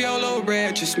 Save your little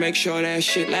bread, just make sure that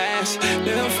shit lasts.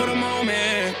 Live for the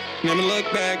moment, never look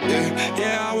back.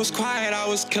 Yeah, I was quiet, I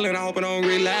was killing. I hope I don't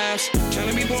relapse.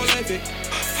 Tryna be prolific,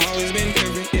 always been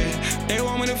different. Yeah, they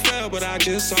want me to fail, but I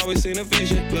just always seen a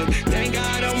vision. Look, thank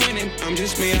God I'm winning. I'm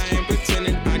just me, I ain't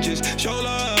pretending. I just show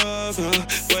love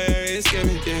where it's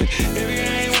given. Yeah, if you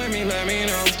ain't with me, let me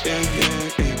know.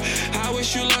 Yeah. I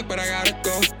wish you luck, but I gotta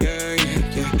go. Yeah.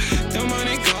 The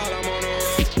money call, I'm on the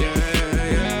road.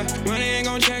 Yeah. Money ain't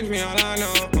gon' change me, all I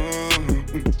know.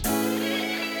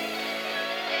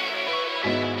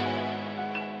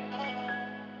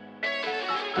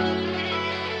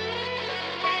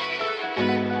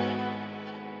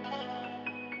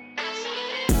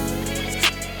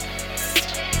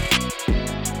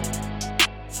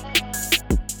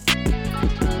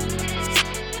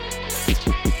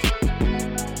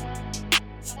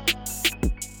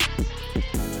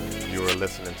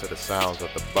 Listening to the sounds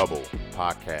of the Bubble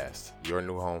Podcast, your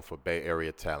new home for Bay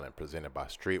Area talent, presented by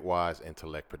Streetwise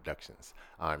Intellect Productions.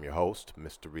 I'm your host,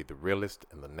 Mr. Reed the Realist,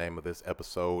 and the name of this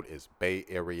episode is Bay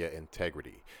Area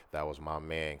Integrity. That was my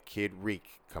man Kid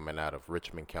Reek coming out of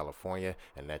Richmond, California,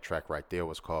 and that track right there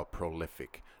was called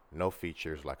Prolific. No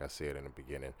features, like I said in the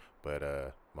beginning,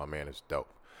 but my man is dope.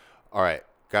 All right,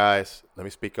 guys, let me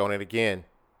speak on it again.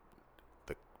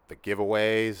 The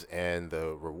giveaways and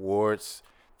the rewards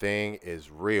thing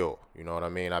is real. You know what I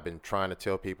mean? I've been trying to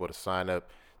tell people to sign up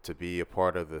to be a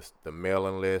part of the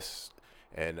mailing list,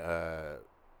 and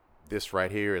this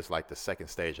right here is like the second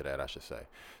stage of that, I should say.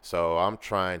 So I'm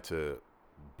trying to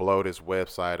blow this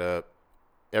website up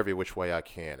every which way I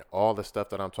can. All the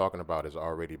stuff that I'm talking about has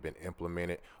already been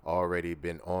implemented, already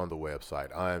been on the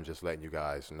website. I am just letting you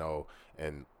guys know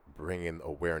and bringing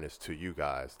awareness to you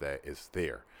guys that it's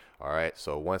there. All right,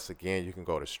 so once again, you can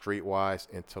go to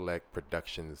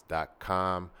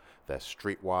streetwiseintellectproductions.com. That's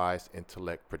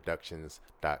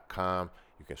streetwiseintellectproductions.com.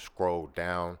 You can scroll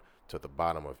down to the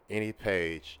bottom of any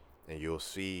page, and you'll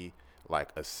see like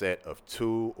a set of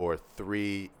 2 or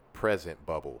 3 present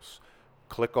bubbles.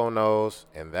 Click on those,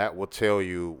 and that will tell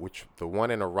you which. The one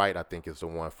in the right, I think, is the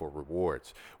one for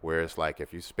rewards, where it's like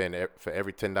if you spend for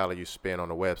every $10 you spend on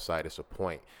the website, it's a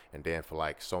point, and then for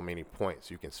like so many points,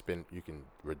 you can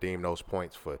redeem those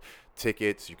points for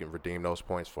tickets, you can redeem those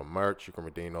points for merch, you can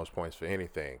redeem those points for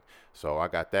anything. So I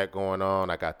got that going on.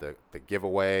 I got the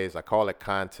giveaways. I call it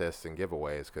contests and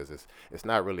giveaways because it's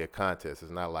not really a contest.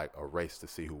 It's not like a race to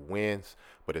see who wins,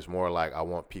 but it's more like I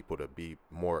want people to be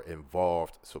more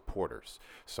involved supporters.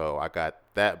 So I got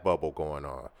that bubble going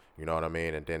on. You know what I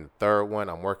mean? And then the third one,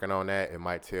 I'm working on that. It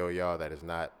might tell y'all that it's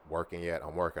not working yet.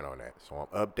 I'm working on that. So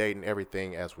I'm updating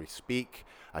everything as we speak.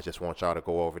 I just want y'all to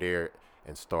go over there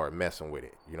and start messing with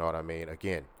it. You know what I mean?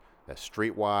 Again, that's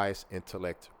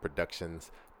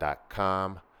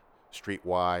streetwiseintellectproductions.com.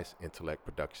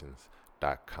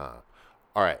 streetwiseintellectproductions.com.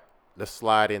 All right, let's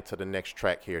slide into the next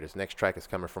track here. This next track is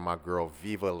coming from my girl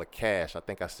Viva La Cash. I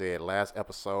think I said last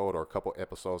episode or a couple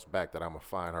episodes back that I'm going to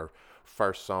find her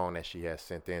first song that she has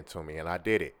sent in to me, and I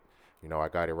did it. You know, I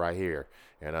got it right here.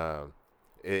 And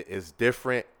it's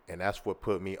different, and that's what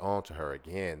put me on to her.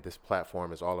 Again, this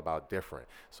platform is all about different.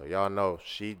 So y'all know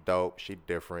she dope, she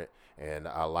different, and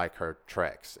I like her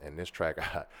tracks. And this track,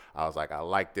 I was like, I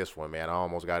like this one, man. I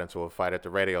almost got into a fight at the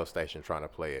radio station trying to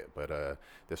play it. But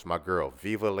this is my girl,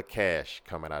 Viva La Cash,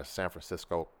 coming out of San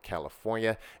Francisco,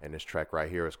 California. And this track right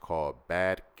here is called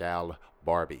Bad Gal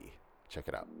Barbie. Check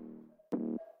it out.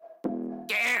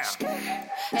 Yeah.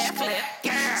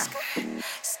 Yeah.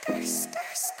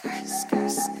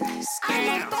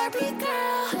 I'm a Barbie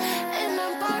girl in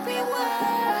a Barbie world.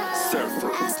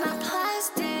 Ass not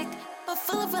plastic, but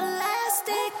full of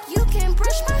elastic. You can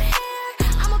brush my hair.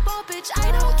 I'm a ball bitch,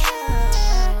 I don't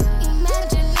care.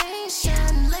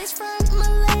 Imagination, lace front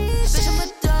Malaysia. Bitch, I'm a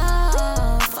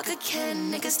dog. Fuck a kid,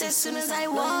 niggas as soon as I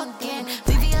walk in.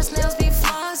 VVS nails be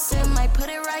flossing, might put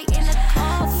it right in the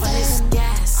coffin. On this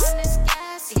gas,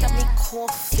 it got me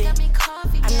coughing.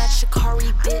 I'm not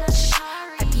Shikari, bitch.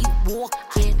 I be walking.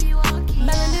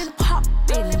 Melanin poppin',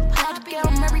 bad girl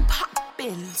Mary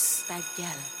Poppins. Bad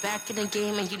gal, back in the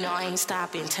game and you know I ain't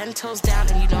stopping. 10 toes down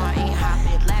and you know I ain't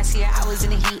hopping. Last year I was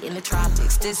in the heat in the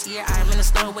tropics. This year I'm in the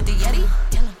store with the Yeti.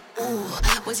 Ooh,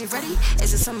 was he ready?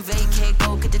 Is it some vacay?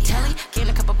 Go get the telly. Gain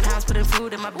a couple pounds, putting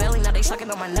food in my belly. Now they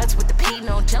sucking on my nuts with the pea,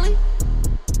 no jelly.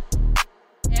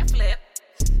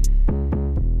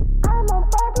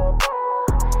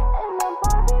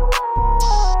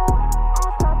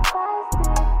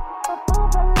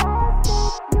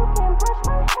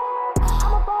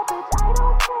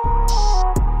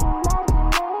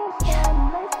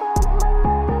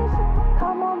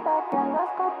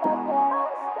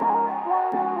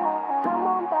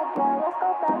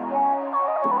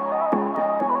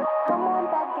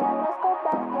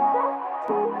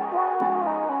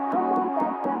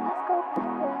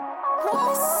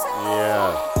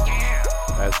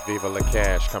 Viva La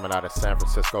Cash coming out of San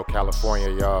Francisco, California,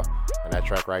 y'all. And that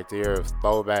track right there is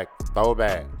Throwback.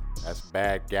 That's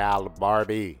Bad Gal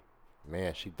Barbie.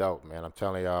 Man, she dope, man. I'm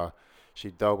telling y'all, she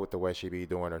dope with the way she be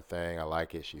doing her thing. I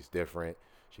like it. She's different.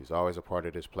 She's always a part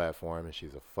of this platform, and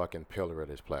she's a fucking pillar of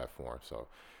this platform. So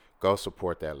go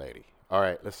support that lady. All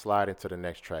right, let's slide into the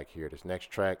next track here. This next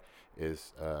track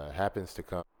is happens to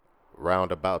come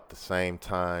round about the same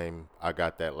time I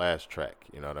got that last track.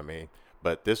 You know what I mean?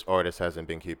 But this artist hasn't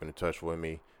been keeping in touch with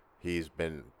me. He's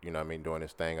been, you know what I mean, doing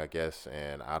his thing, I guess,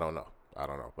 and I don't know.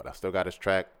 But I still got his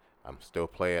track. I'm still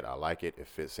play it. I like it. It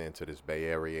fits into this Bay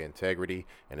Area integrity,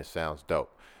 and it sounds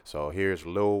dope. So here's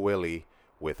Lil Willie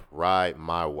with Ride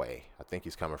My Way. I think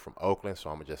he's coming from Oakland,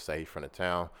 so I'm going to just say he's from the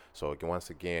town. So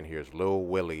once again, here's Lil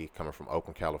Willie coming from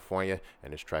Oakland, California,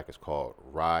 and this track is called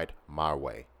Ride My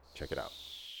Way. Check it out.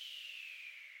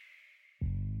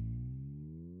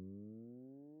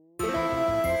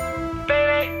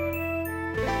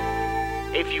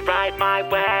 If you ride my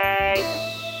way,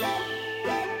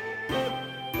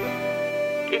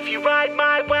 if you ride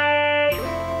my way,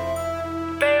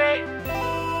 baby,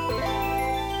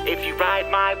 if you ride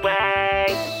my way,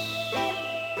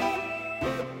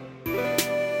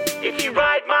 if you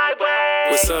ride my way.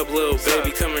 What's up, little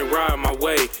baby? Come and ride my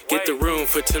way. Get the room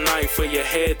for tonight for your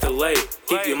head to lay.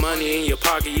 Keep your money in your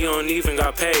pocket, you don't even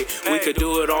got paid. We could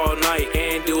do it all night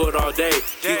and do it all day.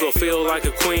 You gon' feel like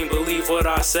a queen, believe what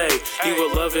I say. You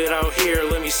gon' love it out here,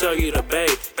 let me show you the bay.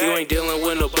 You ain't dealing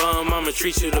with no bum, I'ma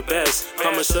treat you the best.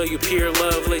 I'ma show you pure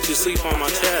love, let you sleep on my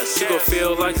chest. You gon'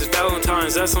 feel like it's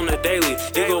Valentine's, that's on the daily.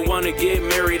 You gon' wanna get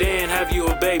married and have you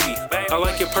a baby. I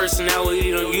like your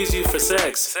personality, don't use you for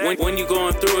sex. When you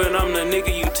going through it, I'm the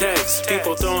nigga you text.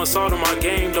 People throwing salt on my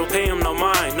game, don't pay them no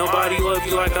mind. Nobody love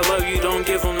you like I love you, don't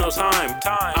give them no time.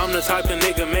 I'm the type of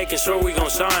nigga making sure we gon'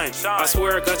 shine. I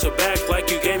swear I got your back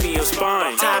like you gave me your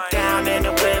spine. Top down in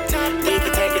the whip, we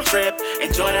can take a trip.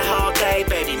 Enjoy the whole day,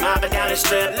 baby, mobbing down the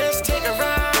strip. Let's take a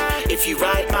ride. If you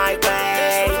ride my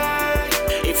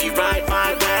way, if you ride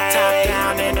my way. Top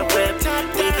down in the whip,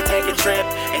 we can take a trip.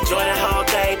 Enjoy the whole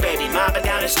day, baby, mobbing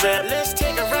down the strip. Let's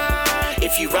take a ride.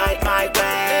 If you ride my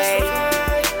way,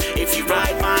 if you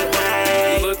ride my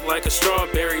way. You look like a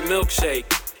strawberry milkshake,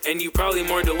 and you probably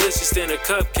more delicious than a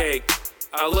cupcake.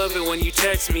 I love it when you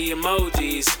text me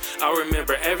emojis. I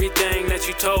remember everything that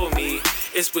you told me.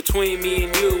 It's between me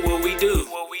and you, what we do.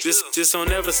 Just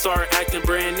don't ever start acting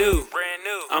brand new.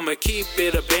 I'ma keep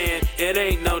it a band, it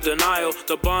ain't no denial.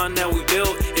 The bond that we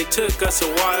built, it took us a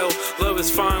while. Love is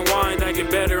fine wine that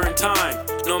get better in time.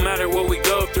 No matter what we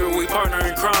go through, we partner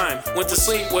in crime. Went to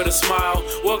sleep with a smile,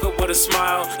 woke up with a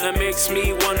smile. That makes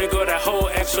me wanna go that whole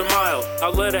extra mile. I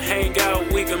let her hang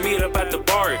out, we can meet up at the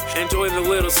bar. Enjoy the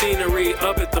little scenery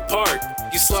up at the park.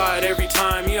 You slide every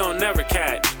time, you don't never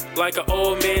cat. Like an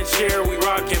old man chair, we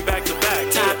rockin' back to back.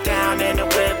 Top down in the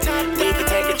whip, we can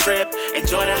take a trip.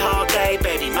 Enjoy the whole day,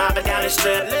 baby, mobbing down the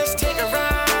strip. Let's take a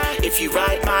ride. If you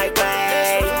ride my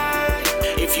way,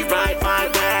 if you ride my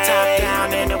way. Top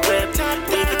down in the whip,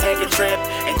 we can take a trip.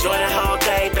 Enjoy the whole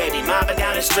day, baby, mobbing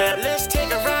down the strip. Let's take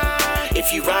a ride.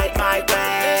 If you ride my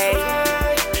way,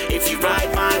 if you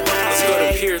ride my way. Let's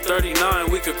go to Pier 39,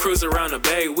 we could cruise around the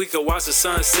bay. We could watch the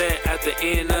sunset at the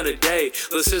end of the day.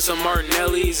 Let's hit some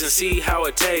Martinelli's and see how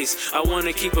it tastes. I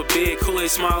wanna keep a big Kool-Aid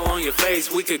smile on your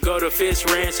face. We could go to Fish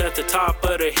Ranch at the top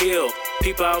of the hill.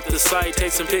 Peep out the sight,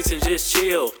 take some pics and just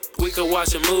chill. We could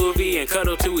watch a movie and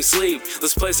cuddle till we sleep.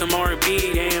 Let's play some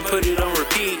R&B and put it on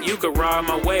repeat. You could ride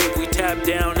my wave, we tap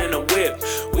down in a whip.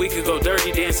 We could go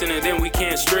dirty dancing and then we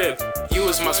can't strip. You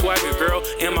was my swagger girl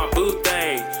and my boo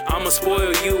thing. I'ma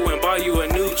spoil you and buy you a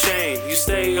new chain. You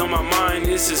stay on my mind,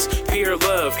 this is pure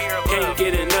love. Can't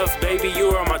get enough, baby, you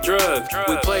are my drug.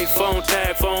 We play phone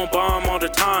tag, phone bomb all the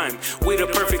time. We the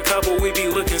perfect couple, we be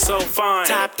looking so fine.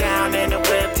 Top down in the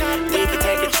whip, we can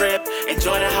take a trip.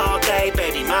 Enjoy the whole day,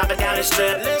 baby, mobbing down the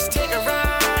strip. Let's take a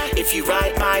ride. If you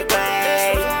ride my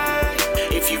way,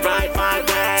 if you ride my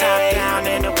way. Top down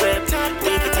in the whip,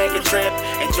 we can take a trip.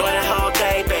 Enjoy the whole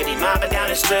day, baby, mobbing down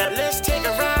the strip. Let's take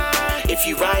a ride. If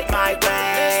you ride my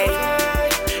way,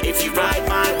 if you ride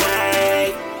my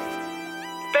way,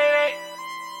 baby.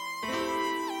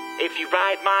 If you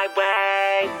ride my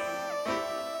way,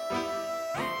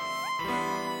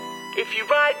 if you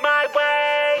ride my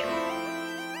way.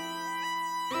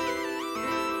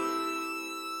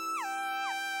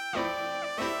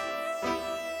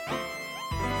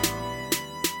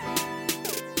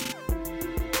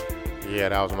 Yeah,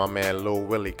 that was my man Lil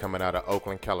Willie coming out of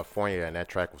Oakland, California, and that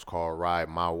track was called Ride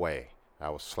My Way.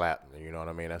 That was slap, you know what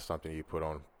I mean? That's something you put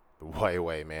on the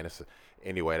way, man.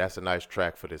 Anyway, that's a nice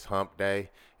track for this hump day,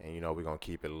 and you know we're going to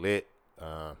keep it lit.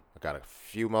 I got a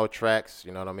few more tracks,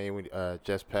 you know what I mean? We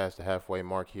just passed the halfway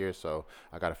mark here, so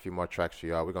I got a few more tracks for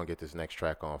y'all. We're going to get this next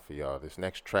track on for y'all. This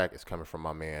next track is coming from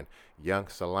my man, Young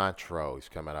Cilantro. He's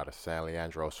coming out of San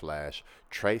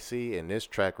Leandro/Tracy, and this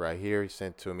track right here he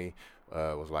sent to me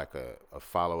was like a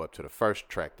follow-up to the first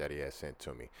track that he had sent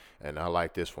to me, and I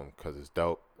like this one because it's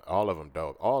dope. All of them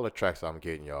dope. All the tracks I'm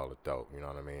getting y'all are dope, you know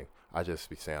what I mean? I just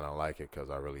be saying I like it because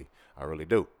I really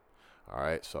do. All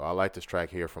right, so I like this track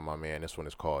here from my man. This one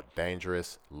is called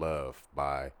Dangerous Love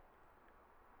by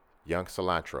Young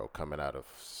Cilantro, coming out of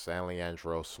San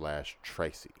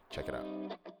Leandro/Tracy. Check it out.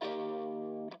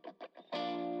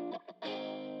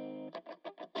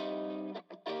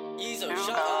 Yeezo,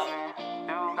 shut up.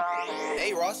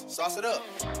 Hey, Ross, sauce it up.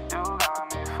 You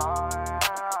got me falling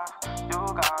off. You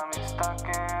got me stuck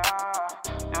in love.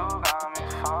 You got me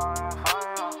falling for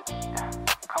you. Yeah,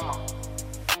 come on.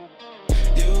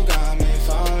 You got me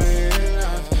falling in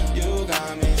love. You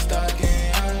got me stuck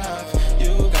in your love.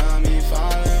 You got me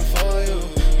falling for you.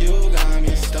 You got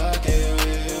me stuck in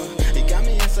with you. You got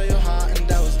me inside your heart and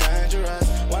that was dangerous.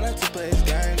 Wanted to play his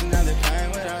games and now they're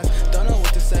playing with us. Don't know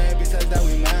what to say besides that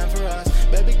we meant for us.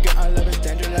 Baby girl, I love it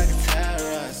dangerous like a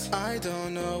terrorist. I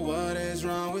don't know what is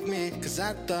wrong with me, cause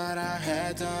I thought I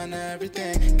had done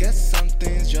everything. Guess some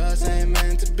things just ain't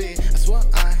meant to be. I swore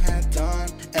I had done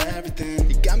everything.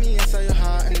 You got me inside your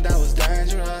heart and that was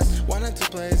dangerous. Wanted to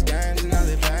play his games and now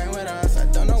they're playing with us. I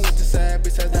don't know what to say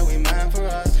besides that we meant for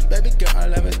us. Baby girl, I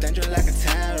love it dangerous like a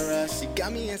terrorist. You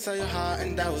got me inside your heart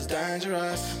and that was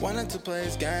dangerous. Wanted to play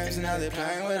his games and now they're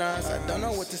playing with us. I don't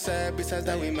know what to say besides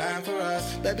that we meant for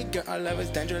us. Baby girl, I love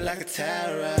it dangerous like a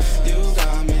terrorist. You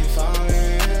got me falling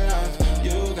in love.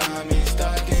 You got me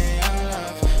stuck in your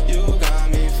love. You got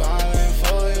me falling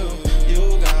for you.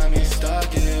 You got me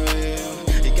stuck in it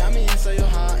with you. You got me inside your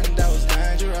heart and that was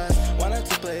dangerous. Wanted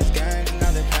to play his games and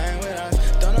now they're playing with us.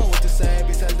 Don't know what to say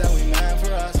besides that we meant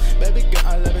for us. Baby girl,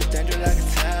 I love it dangerous like a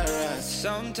terrorist.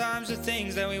 Sometimes the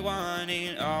things that we want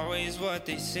ain't always what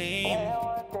they seem.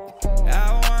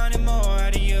 I wanted more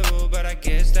out of you, but I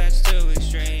guess that's too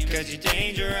extreme. Cause you're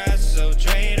dangerous, so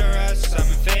traitor us. I'm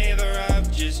in favor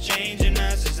of just changing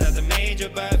us. It's not the major,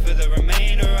 but for the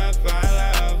remainder of our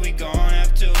love, we gon'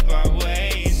 have to part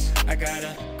ways. I got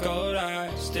a cold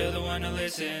heart, still the one to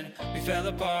listen. We fell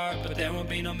apart, but there won't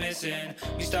be no missing.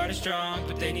 We started strong,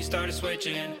 but then you started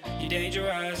switching. You're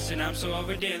dangerous, and I'm so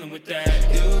over dealing with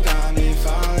that. You got me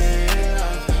falling in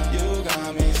love. You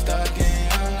got me stuck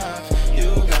in your love.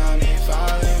 You got me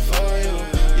falling for you.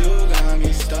 You got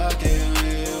me stuck in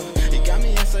with you. You got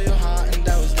me inside your heart and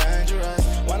that was dangerous.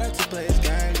 Wanted to play his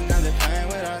games and now they're playing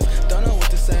with us. Don't know what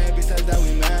to say besides that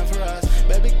we meant for us.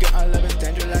 Baby girl, I love it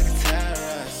dangerous like a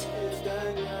terrorist.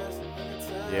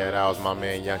 Yeah, that was my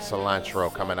man Young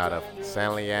Cilantro coming out of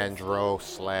San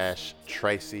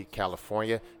Leandro/Tracy,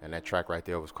 California. And that track right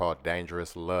there was called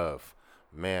Dangerous Love.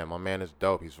 Man, my man is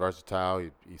dope. He's versatile.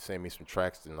 He sent me some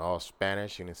tracks in all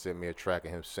Spanish. He didn't send me a track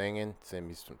of him singing. Send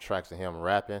me some tracks of him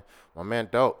rapping. My man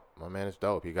dope. My man is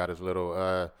dope. He got his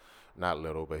little, not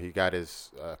little, but he got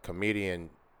his comedian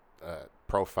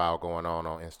profile going on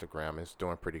Instagram. It's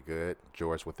doing pretty good.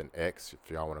 George with an X,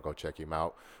 if y'all want to go check him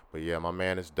out. But yeah, my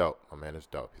man is dope. My man is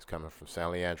dope. He's coming from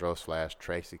San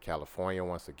Leandro/Tracy, California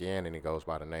once again, and he goes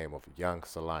by the name of Young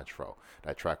Cilantro.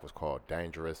 That track was called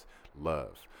Dangerous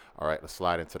Love. All right, let's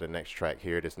slide into the next track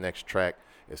here. This next track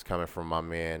is coming from my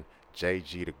man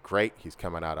JG the Great. He's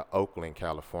coming out of Oakland,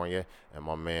 California, and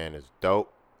my man is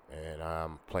dope. And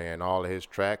I'm playing all of his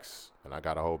tracks, and I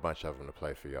got a whole bunch of them to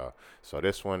play for y'all. So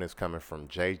this one is coming from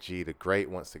JG the Great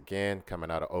once again, coming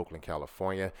out of Oakland,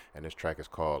 California, and this track is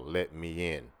called Let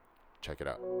Me In. Check it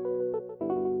out.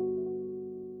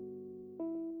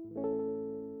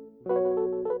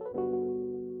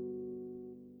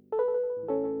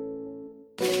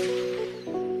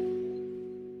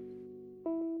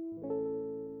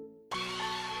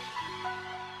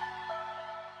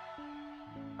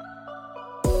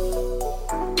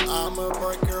 I'ma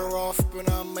break her off, but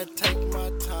I'ma take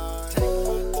my time.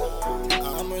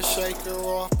 I'ma shake her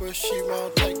off, but she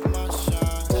won't take my shine.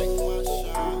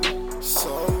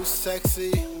 So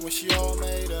sexy when she all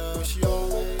made up.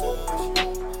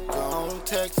 Don't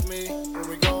text me when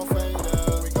we gon' fade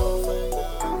up.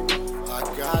 I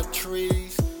got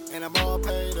trees and I'm all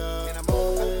paid up.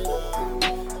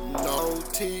 No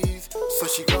tease, so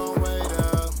she gon' wait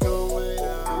up. Do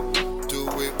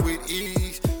it with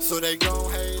ease, so they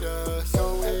gon' hate us.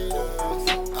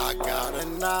 I got a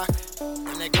knock,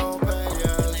 and they gon' pay us.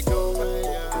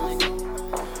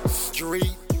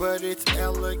 Street, but it's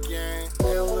elegant.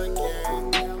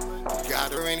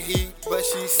 Got her in heat, but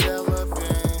she's celibate.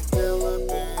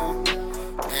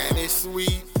 And it's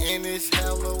sweet and it's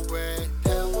hella wet,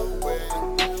 hella wet.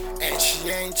 And she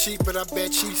ain't cheap, but I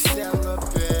bet she's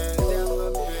celibate.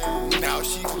 Now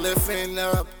she's lifting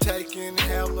up, taking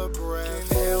hella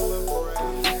breath, hella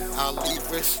breath. I leave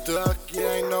her stuck,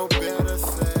 yeah, ain't no better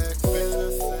sex,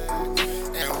 better sex.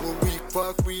 And when we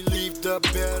fuck, we leave the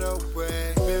better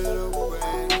way, better way.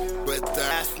 But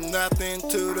that's nothing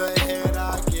to the head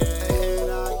I get, head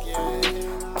I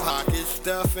get. Pocket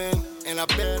stuffing, and I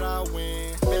bet I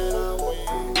win, bet I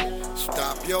win.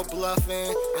 Stop your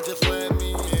bluffing and just let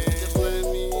me in, just let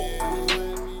me in.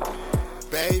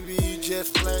 Baby,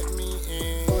 just let me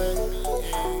in, let me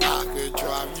in. I could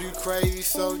drive you crazy,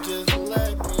 so just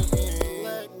let me in,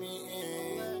 let me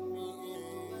in, let me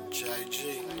in.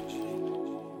 JG,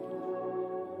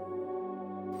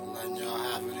 I'm letting y'all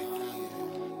have it again.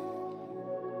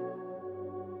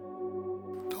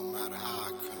 Don't matter how I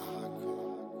come.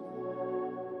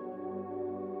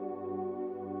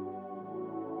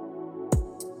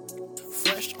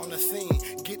 Fresh on the scene,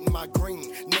 getting my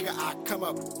green. Nigga, I come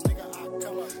up. Nigga, I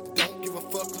come up. Don't give a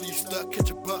fuck, leave stuck, catch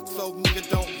a buck, so nigga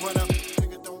don't run up.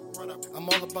 Nigga don't run up. I'm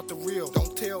all about the real,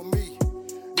 don't tell me.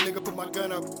 Nigga, put my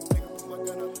gun up. Nigga, put my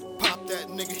gun up. Pop that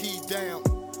nigga, he down.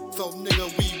 So nigga,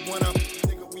 we one up.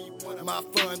 Nigga, we one up. My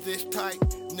funds is tight,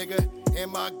 nigga,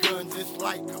 and my guns is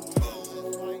light.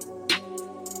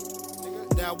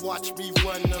 Now watch me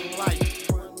run the light.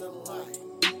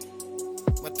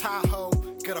 My Tahoe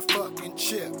got a fucking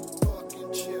chip.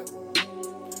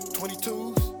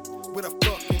 22s with a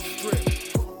fucking strip.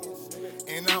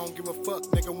 And I don't give a fuck,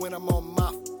 nigga, when I'm on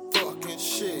my fucking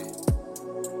shit.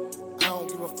 I don't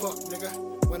give a fuck, nigga,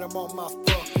 when I'm on my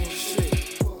fucking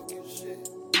shit.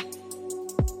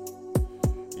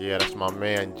 Yeah, that's my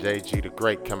man JG the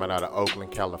Great coming out of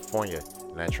Oakland, California.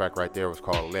 And that track right there was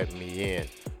called Let Me In.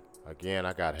 Again,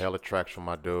 I got hella tracks from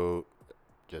my dude.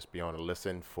 Just be on the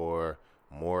listen for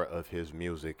more of his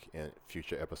music in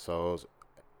future episodes,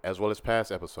 as well as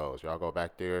past episodes. Y'all go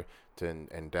back there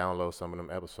and download some of them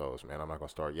episodes, man. I'm not going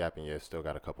to start yapping yet. Still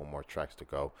got a couple more tracks to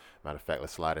go. Matter of fact,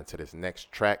 let's slide into this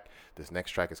next track. This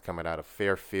next track is coming out of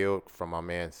Fairfield from my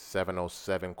man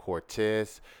 707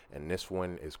 Cortez, and this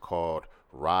one is called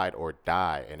Ride or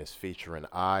Die, and it's featuring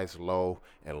Eyes Low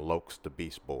and Lokes the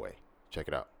Beast Boy. Check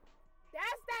it out.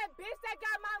 That's that bitch that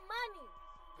got my money.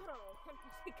 Hold on,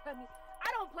 she got me. I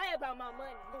don't play about my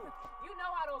money. You know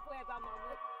I don't play about my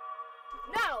money.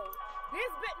 No,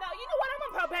 this bitch, no, you know what? I'm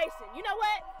on probation. You know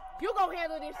what? You go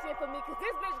handle this shit for me, cause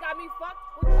this bitch got me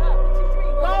fucked up.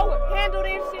 Go handle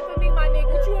this shit for me, my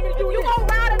nigga. What you want me to do? If you gon'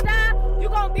 ride or die, you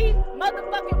gon' be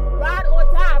motherfucking ride or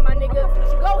die, my nigga.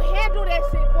 Go handle that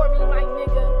shit for me, my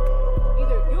nigga.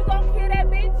 Either you gon' kill that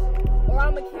bitch, or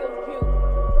I'ma kill you.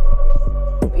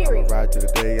 Period. I'ma ride to the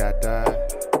day I die.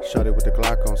 Shot it with the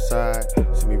Glock on side.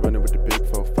 See me running with the big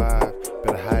 4-5.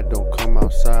 Better hide, don't come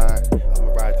outside.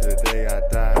 I'ma ride to the day I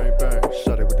die. Bang, bang.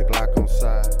 Shot it with the Glock on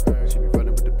side. See me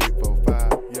running with the big 4-5.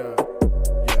 Yeah,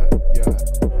 yeah, yeah.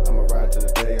 I'ma ride to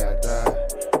the day I die.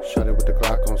 Shot it with the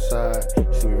Glock on side.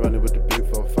 See me running with the big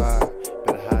 4-5.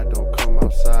 Better hide, don't come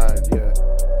outside. Yeah,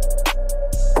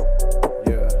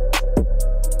 yeah,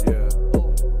 yeah,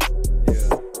 yeah,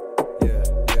 yeah,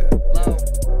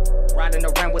 yeah. Riding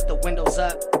around with the windows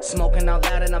up. Smoking out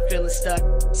loud and I'm feeling stuck.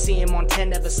 Seeing him on 10,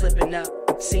 never slipping up.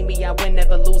 See me, I win,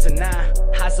 never losing, nah.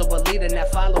 Hazel a leader, now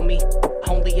follow me.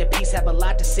 Only a piece, have a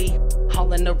lot to see.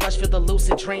 All in the rush, feel the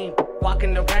lucid dream.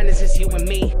 Walking around, it's just you and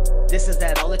me. This is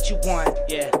that all that you want,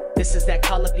 yeah. This is that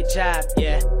call up your job,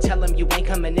 yeah. Tell him you ain't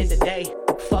coming in today.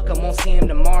 Fuck him, won't see him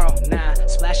tomorrow, nah.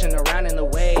 Splashing around in the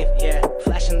wave, yeah.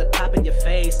 Flashing the pop in your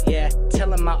face, yeah.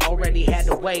 Tell him I already had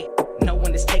to wait. No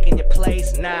one is taking your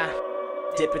place, nah.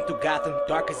 Dipping through Gotham,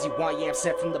 dark as you want, yeah, I'm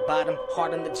set from the bottom.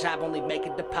 Hard on the job, only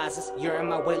making deposits. You're in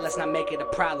my way, let's not make it a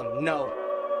problem, no.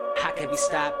 How can we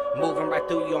stop? Moving right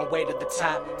through you on way to the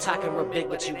top. Talking real big,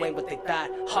 but you ain't what they thought.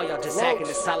 All y'all just acting,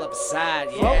 it's all up aside,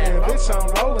 yeah. Floating, bitch, I'm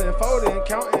rolling, folding,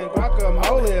 counting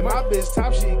guacamole. My bitch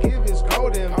top, she give is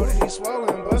golden. Booty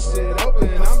swollen, busted open.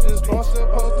 I'm just posted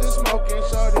smoking.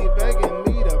 Shorty begging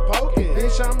me to poke it.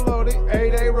 Bitch, I'm loaded,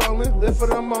 every day rolling. Live for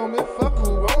the moment, fuck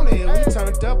who on it. We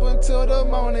turned up until the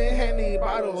morning. Henny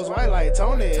bottles, white like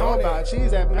Tony. All about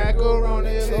cheese, that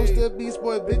macaroni. Close to Beast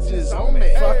Boy, bitches on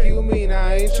me. Fuck you mean,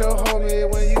 I ain't your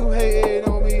homie. When you hating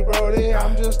on me, brody,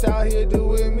 I'm just out here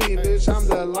doing me, bitch. I'm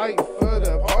the light for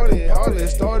the party. Hardly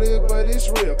started, but it's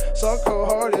real. So cold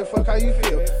hearted, fuck how you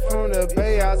feel. From the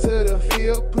bay out to the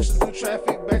field, pushing through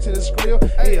traffic back to the skrill.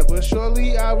 Yeah, but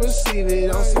surely I receive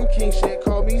it. On some king shit,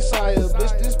 call me sire.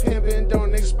 Bitch, this pimpin'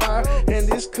 don't expire, and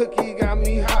this cookie got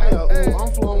me higher. Ooh,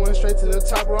 I'm flowing straight to the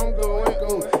top where I'm going.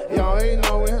 Ooh, y'all ain't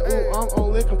knowing. Ooh, I'm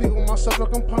on licking people my several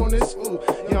components. Ooh,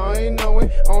 y'all ain't knowing.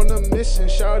 On a mission,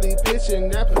 shawty pitching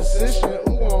that position.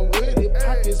 Ooh, I'm with it.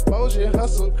 Pockets bulging,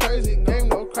 hustle crazy. Game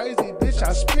no crazy, bitch,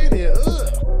 I spit it.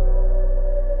 Ugh.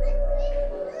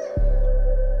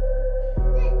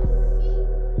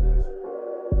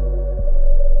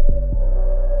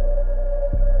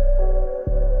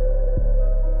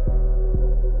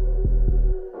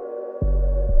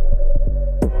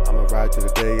 Ride to the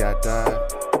day I die.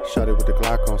 Shot it with the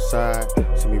Glock on side.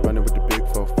 See me running with the big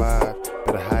 4-5.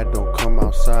 Better hide, don't come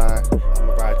outside.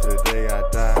 I'ma ride to the day I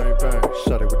die. Bang, bang.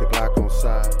 Shot it with the Glock on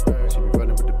side. See me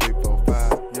running with the big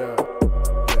 4-5. Yeah.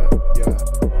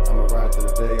 I'ma ride to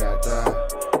the day I die.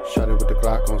 Shot it with the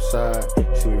Glock on side.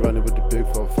 See me running with the big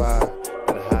 4-5.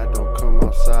 Better hide, don't come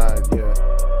outside. Yeah.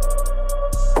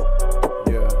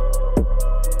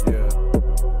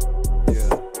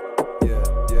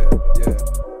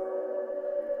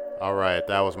 All right,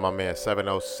 that was my man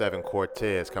 707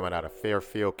 Cortez coming out of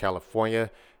Fairfield, California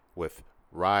with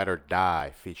Ride or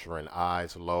Die featuring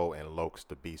Eyes Low and Lokes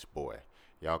the Beast Boy.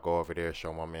 Y'all go over there,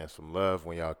 show my man some love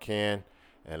when y'all can.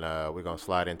 And we're going to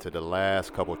slide into the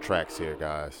last couple tracks here,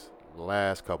 guys.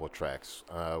 Last couple tracks.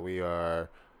 We are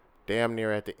damn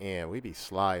near at the end. We be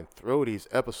sliding through these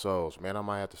episodes. Man, I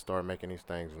might have to start making these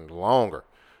things longer.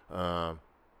 But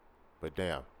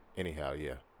damn. Anyhow,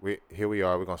 yeah. Here we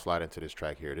are. We're going to slide into this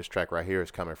track here. This track right here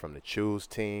is coming from the Choose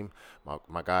team.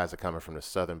 My guys are coming from the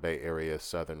Southern Bay area,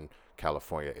 Southern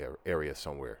California area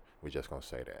somewhere. We're just going to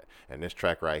say that. And this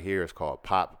track right here is called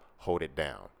Pop, Hold It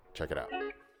Down. Check it out.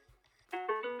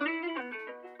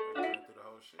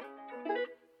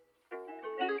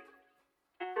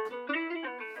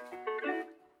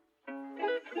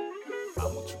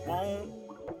 I'm what you want.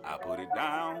 I put it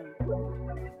down.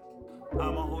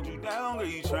 I'ma hold you down, girl,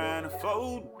 you trying to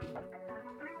fold.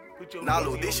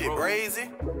 Nalu, this shit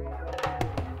brazy.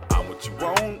 I'm what you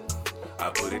want. I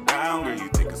put it down, girl, you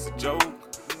think it's a joke.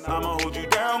 I'ma hold you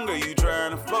down, girl, you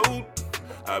trying to float.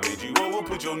 I bend you over,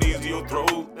 put your knees to your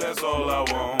throat. That's all I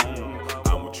want.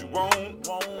 I'm what you want.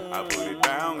 I put it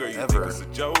down, girl, you think it's a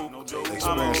joke.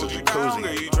 I'ma hold you down,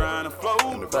 girl, you trying to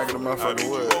float. In the back of the I bend you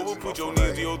motherfucking over, woods. put your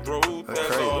knees to your throat.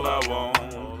 That's all I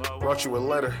want. Brought you a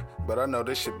letter, but I know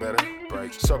this shit better.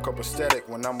 So copacetic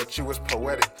when I'm with you is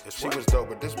poetic. She was dope,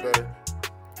 but this better.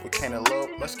 We can't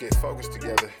elope, let's get focused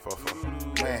together.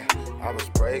 Man, I was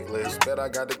breakless, bet I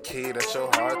got the key that your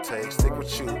heart takes. Stick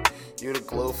with you, you the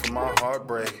glue for my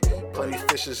heartbreak. Plenty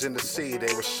fishes in the sea,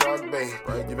 they were shark bait.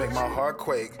 You make my heart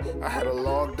quake, I had a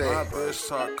long day. My bitch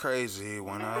talk crazy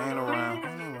when I ain't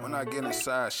around. When I get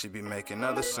inside, she be making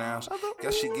other sounds.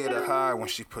 Guess she get a high when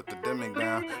she put the dimming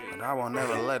down. But I won't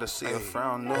never let her see her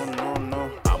frown, no.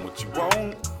 I'm what you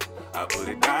want, I put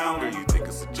it down, girl, you think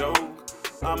it's a joke.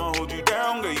 I'ma hold you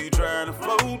down, girl, you trying to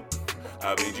float.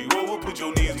 I bend you over, put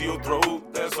your knees to your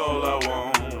throat. That's all I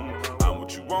want. I'm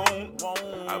what you want.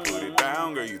 I put it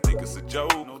down, girl, you think it's a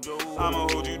joke. I'ma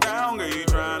hold you down, girl, you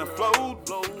trying to float.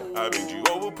 I bend you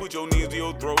over, put your knees to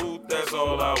your throat. That's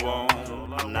all I want.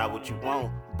 I'm not what you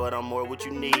want, but I'm more what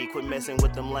you need. Quit messing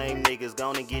with them lame niggas,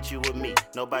 gonna get you with me.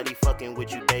 Nobody fucking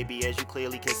with you, baby, as you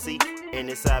clearly can see. And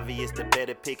it's obvious the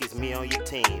better pick is me on your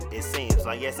team. It seems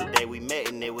like yesterday we met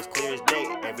and it was clear as day.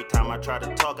 Every time I try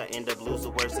to talk, I end up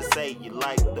losing words to say. You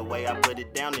like the way I put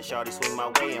it down and shawty swing my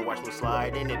way and watch me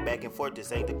slide in it back and forth.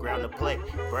 This ain't the ground to play.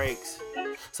 Breaks.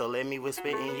 So let me whisper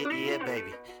in your ear,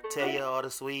 baby. Tell you all the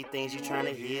sweet things you trying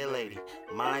to hear, lady.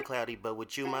 Mind cloudy, but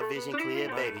with you my vision clear,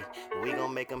 baby. We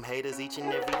gon' make them haters each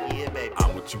and every year, baby.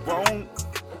 I'm what you want.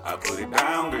 I put it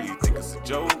down, girl, you think it's a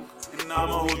joke. And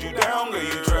I'ma hold you down, girl,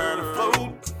 you trying to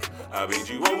float. I bend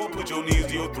you over, put your knees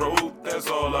to your throat. That's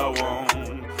all I want.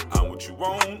 I'm what you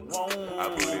want. I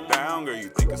put it down, girl, you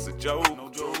think it's a joke.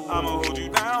 I'ma hold you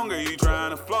down, girl, you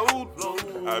trying to float.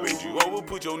 I bend you over,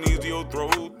 put your knees to your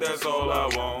throat. That's all I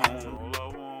want.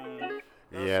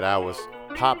 Yeah, that was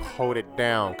Pop Hold It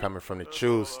Down coming from the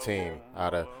Choose team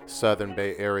out of Southern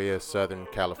Bay area, Southern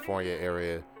California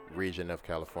area, region of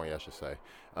California, I should say.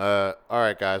 All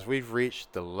right, guys, we've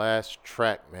reached the last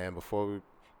track, man. Before we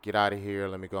get out of here,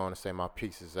 let me go on and say my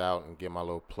pieces out and get my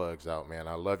little plugs out, man.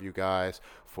 I love you guys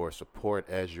for support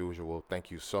as usual.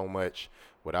 Thank you so much.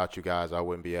 Without you guys, I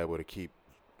wouldn't be able to keep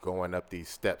going up these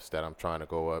steps that I'm trying to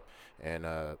go up. And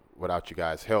without you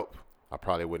guys' help, I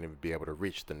probably wouldn't even be able to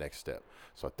reach the next step.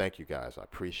 So thank you guys. I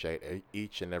appreciate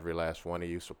each and every last one of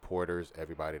you supporters,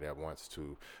 everybody that wants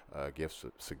to give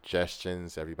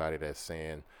suggestions, everybody that's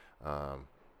saying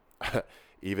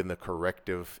even the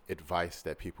corrective advice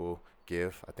that people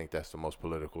give. I think that's the most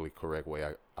politically correct way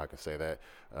I can say that.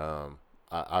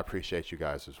 I appreciate you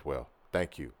guys as well.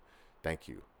 Thank you. Thank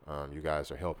you. You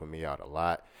guys are helping me out a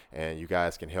lot, and you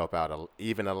guys can help out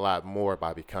even a lot more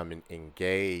by becoming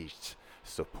engaged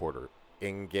supporters,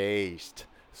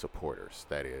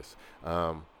 that is.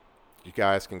 You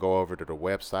guys can go over to the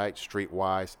website,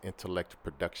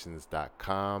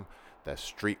 streetwiseintellectproductions.com.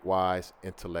 That's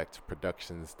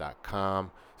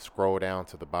streetwiseintellectproductions.com. Scroll down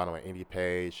to the bottom of any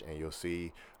page, and you'll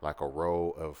see like a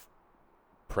row of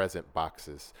present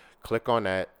boxes. Click on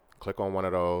that. Click on one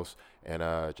of those and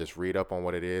just read up on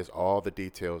what it is. All the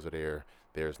details are there.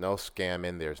 There's no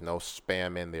scamming. There's no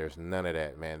spamming. There's none of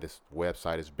that, man. This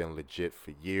website has been legit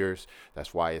for years.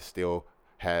 That's why it still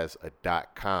has a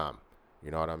 .com.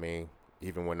 You know what I mean?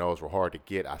 Even when those were hard to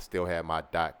get, I still had my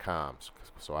 .coms.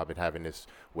 So I've been having this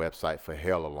website for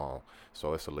hella long.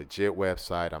 So it's a legit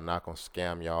website. I'm not going to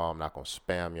scam y'all. I'm not going to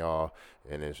spam y'all.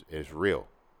 And it's real.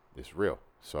 It's real.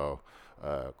 So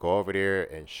go over there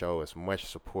and show as much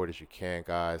support as you can,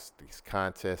 guys. These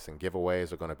contests and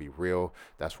giveaways are going to be real.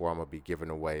 That's where I'm going to be giving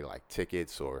away like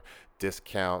tickets or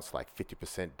discounts, like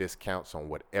 50% discounts on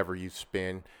whatever you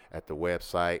spend at the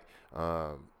website.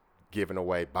 Giving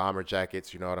away bomber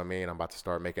jackets, you know what I mean? I'm about to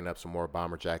start making up some more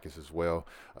bomber jackets as well.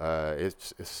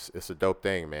 It's a dope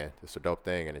thing, man. It's a dope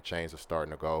thing, and the chains are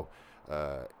starting to go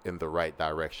in the right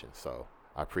direction. So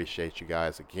I appreciate you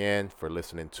guys again for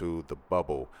listening to The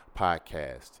Bubble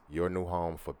Podcast, your new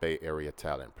home for Bay Area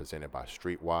talent, presented by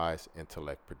Streetwise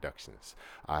Intellect Productions.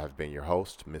 I have been your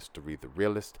host, Mystery the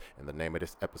Realist, and the name of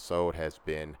this episode has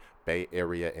been Bay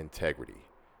Area Integrity.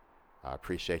 I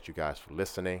appreciate you guys for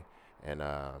listening, and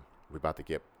we're about to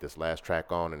get this last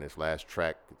track on, and this last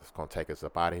track that's going to take us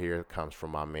up out of here comes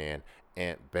from my man,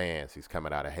 Ant Bands. He's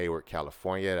coming out of Hayward,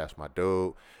 California. That's my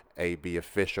dude, AB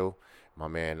Official. My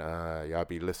man, y'all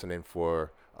be listening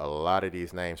for a lot of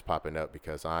these names popping up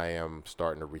because I am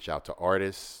starting to reach out to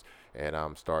artists, and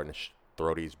I'm starting to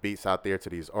throw these beats out there to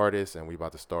these artists, and we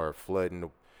about to start flooding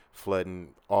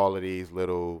all of these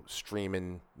little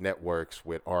streaming networks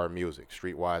with our music,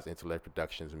 Streetwise Intellect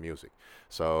Productions music.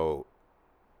 So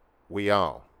we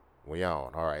on. All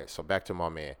right, so back to my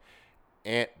man.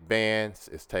 Ant Bands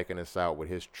is taking us out with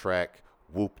his track,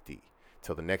 Whoopty.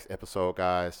 Till the next episode,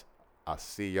 guys, I'll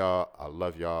see y'all. I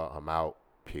love y'all. I'm out.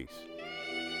 Peace.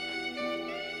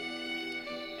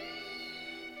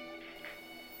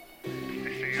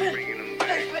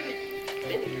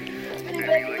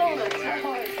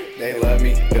 They love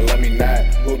me, they love me not.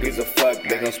 Who gives a fuck?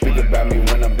 They gon' speak about me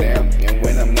when I'm down and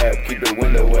when I'm up. Keep the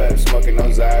window up, smoking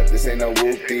those eyes. This ain't no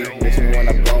whoopty. Miss me when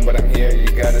I'm gone, but I'm here.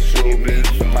 You gotta shoot me.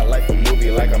 My life a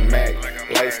movie like a Mac.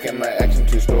 Lights, camera, action,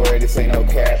 true story. This ain't no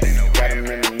cap. Got them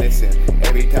reminiscing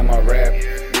every time I rap.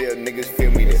 Real niggas feel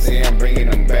me. They say I'm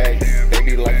bringing them back. They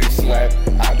be like you slap.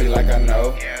 I be like I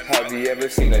know. Have you ever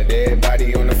seen a dead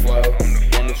body on the floor?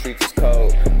 On the streets is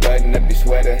cold. Button up your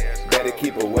sweater. Better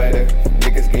keep it wetter.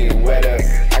 Niggas getting wetter.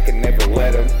 I can never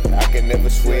let them. I can never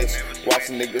switch.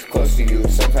 Watching niggas close to you.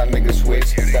 Sometimes niggas switch.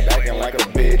 Stop acting like a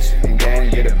bitch and go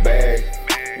and get a bag.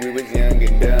 We was young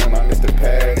and dumb. I missed the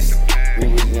past. We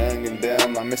was young and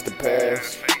dumb. I missed the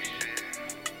past.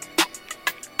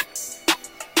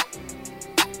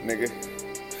 Nigga,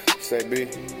 say B,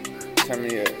 turn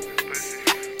me up.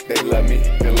 They love me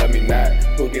not.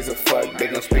 Who gives a fuck? They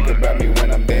gon' speak about me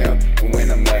when I'm down and when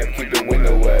I'm up. Keep the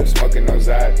window up, smoking those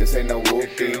eyes. This ain't no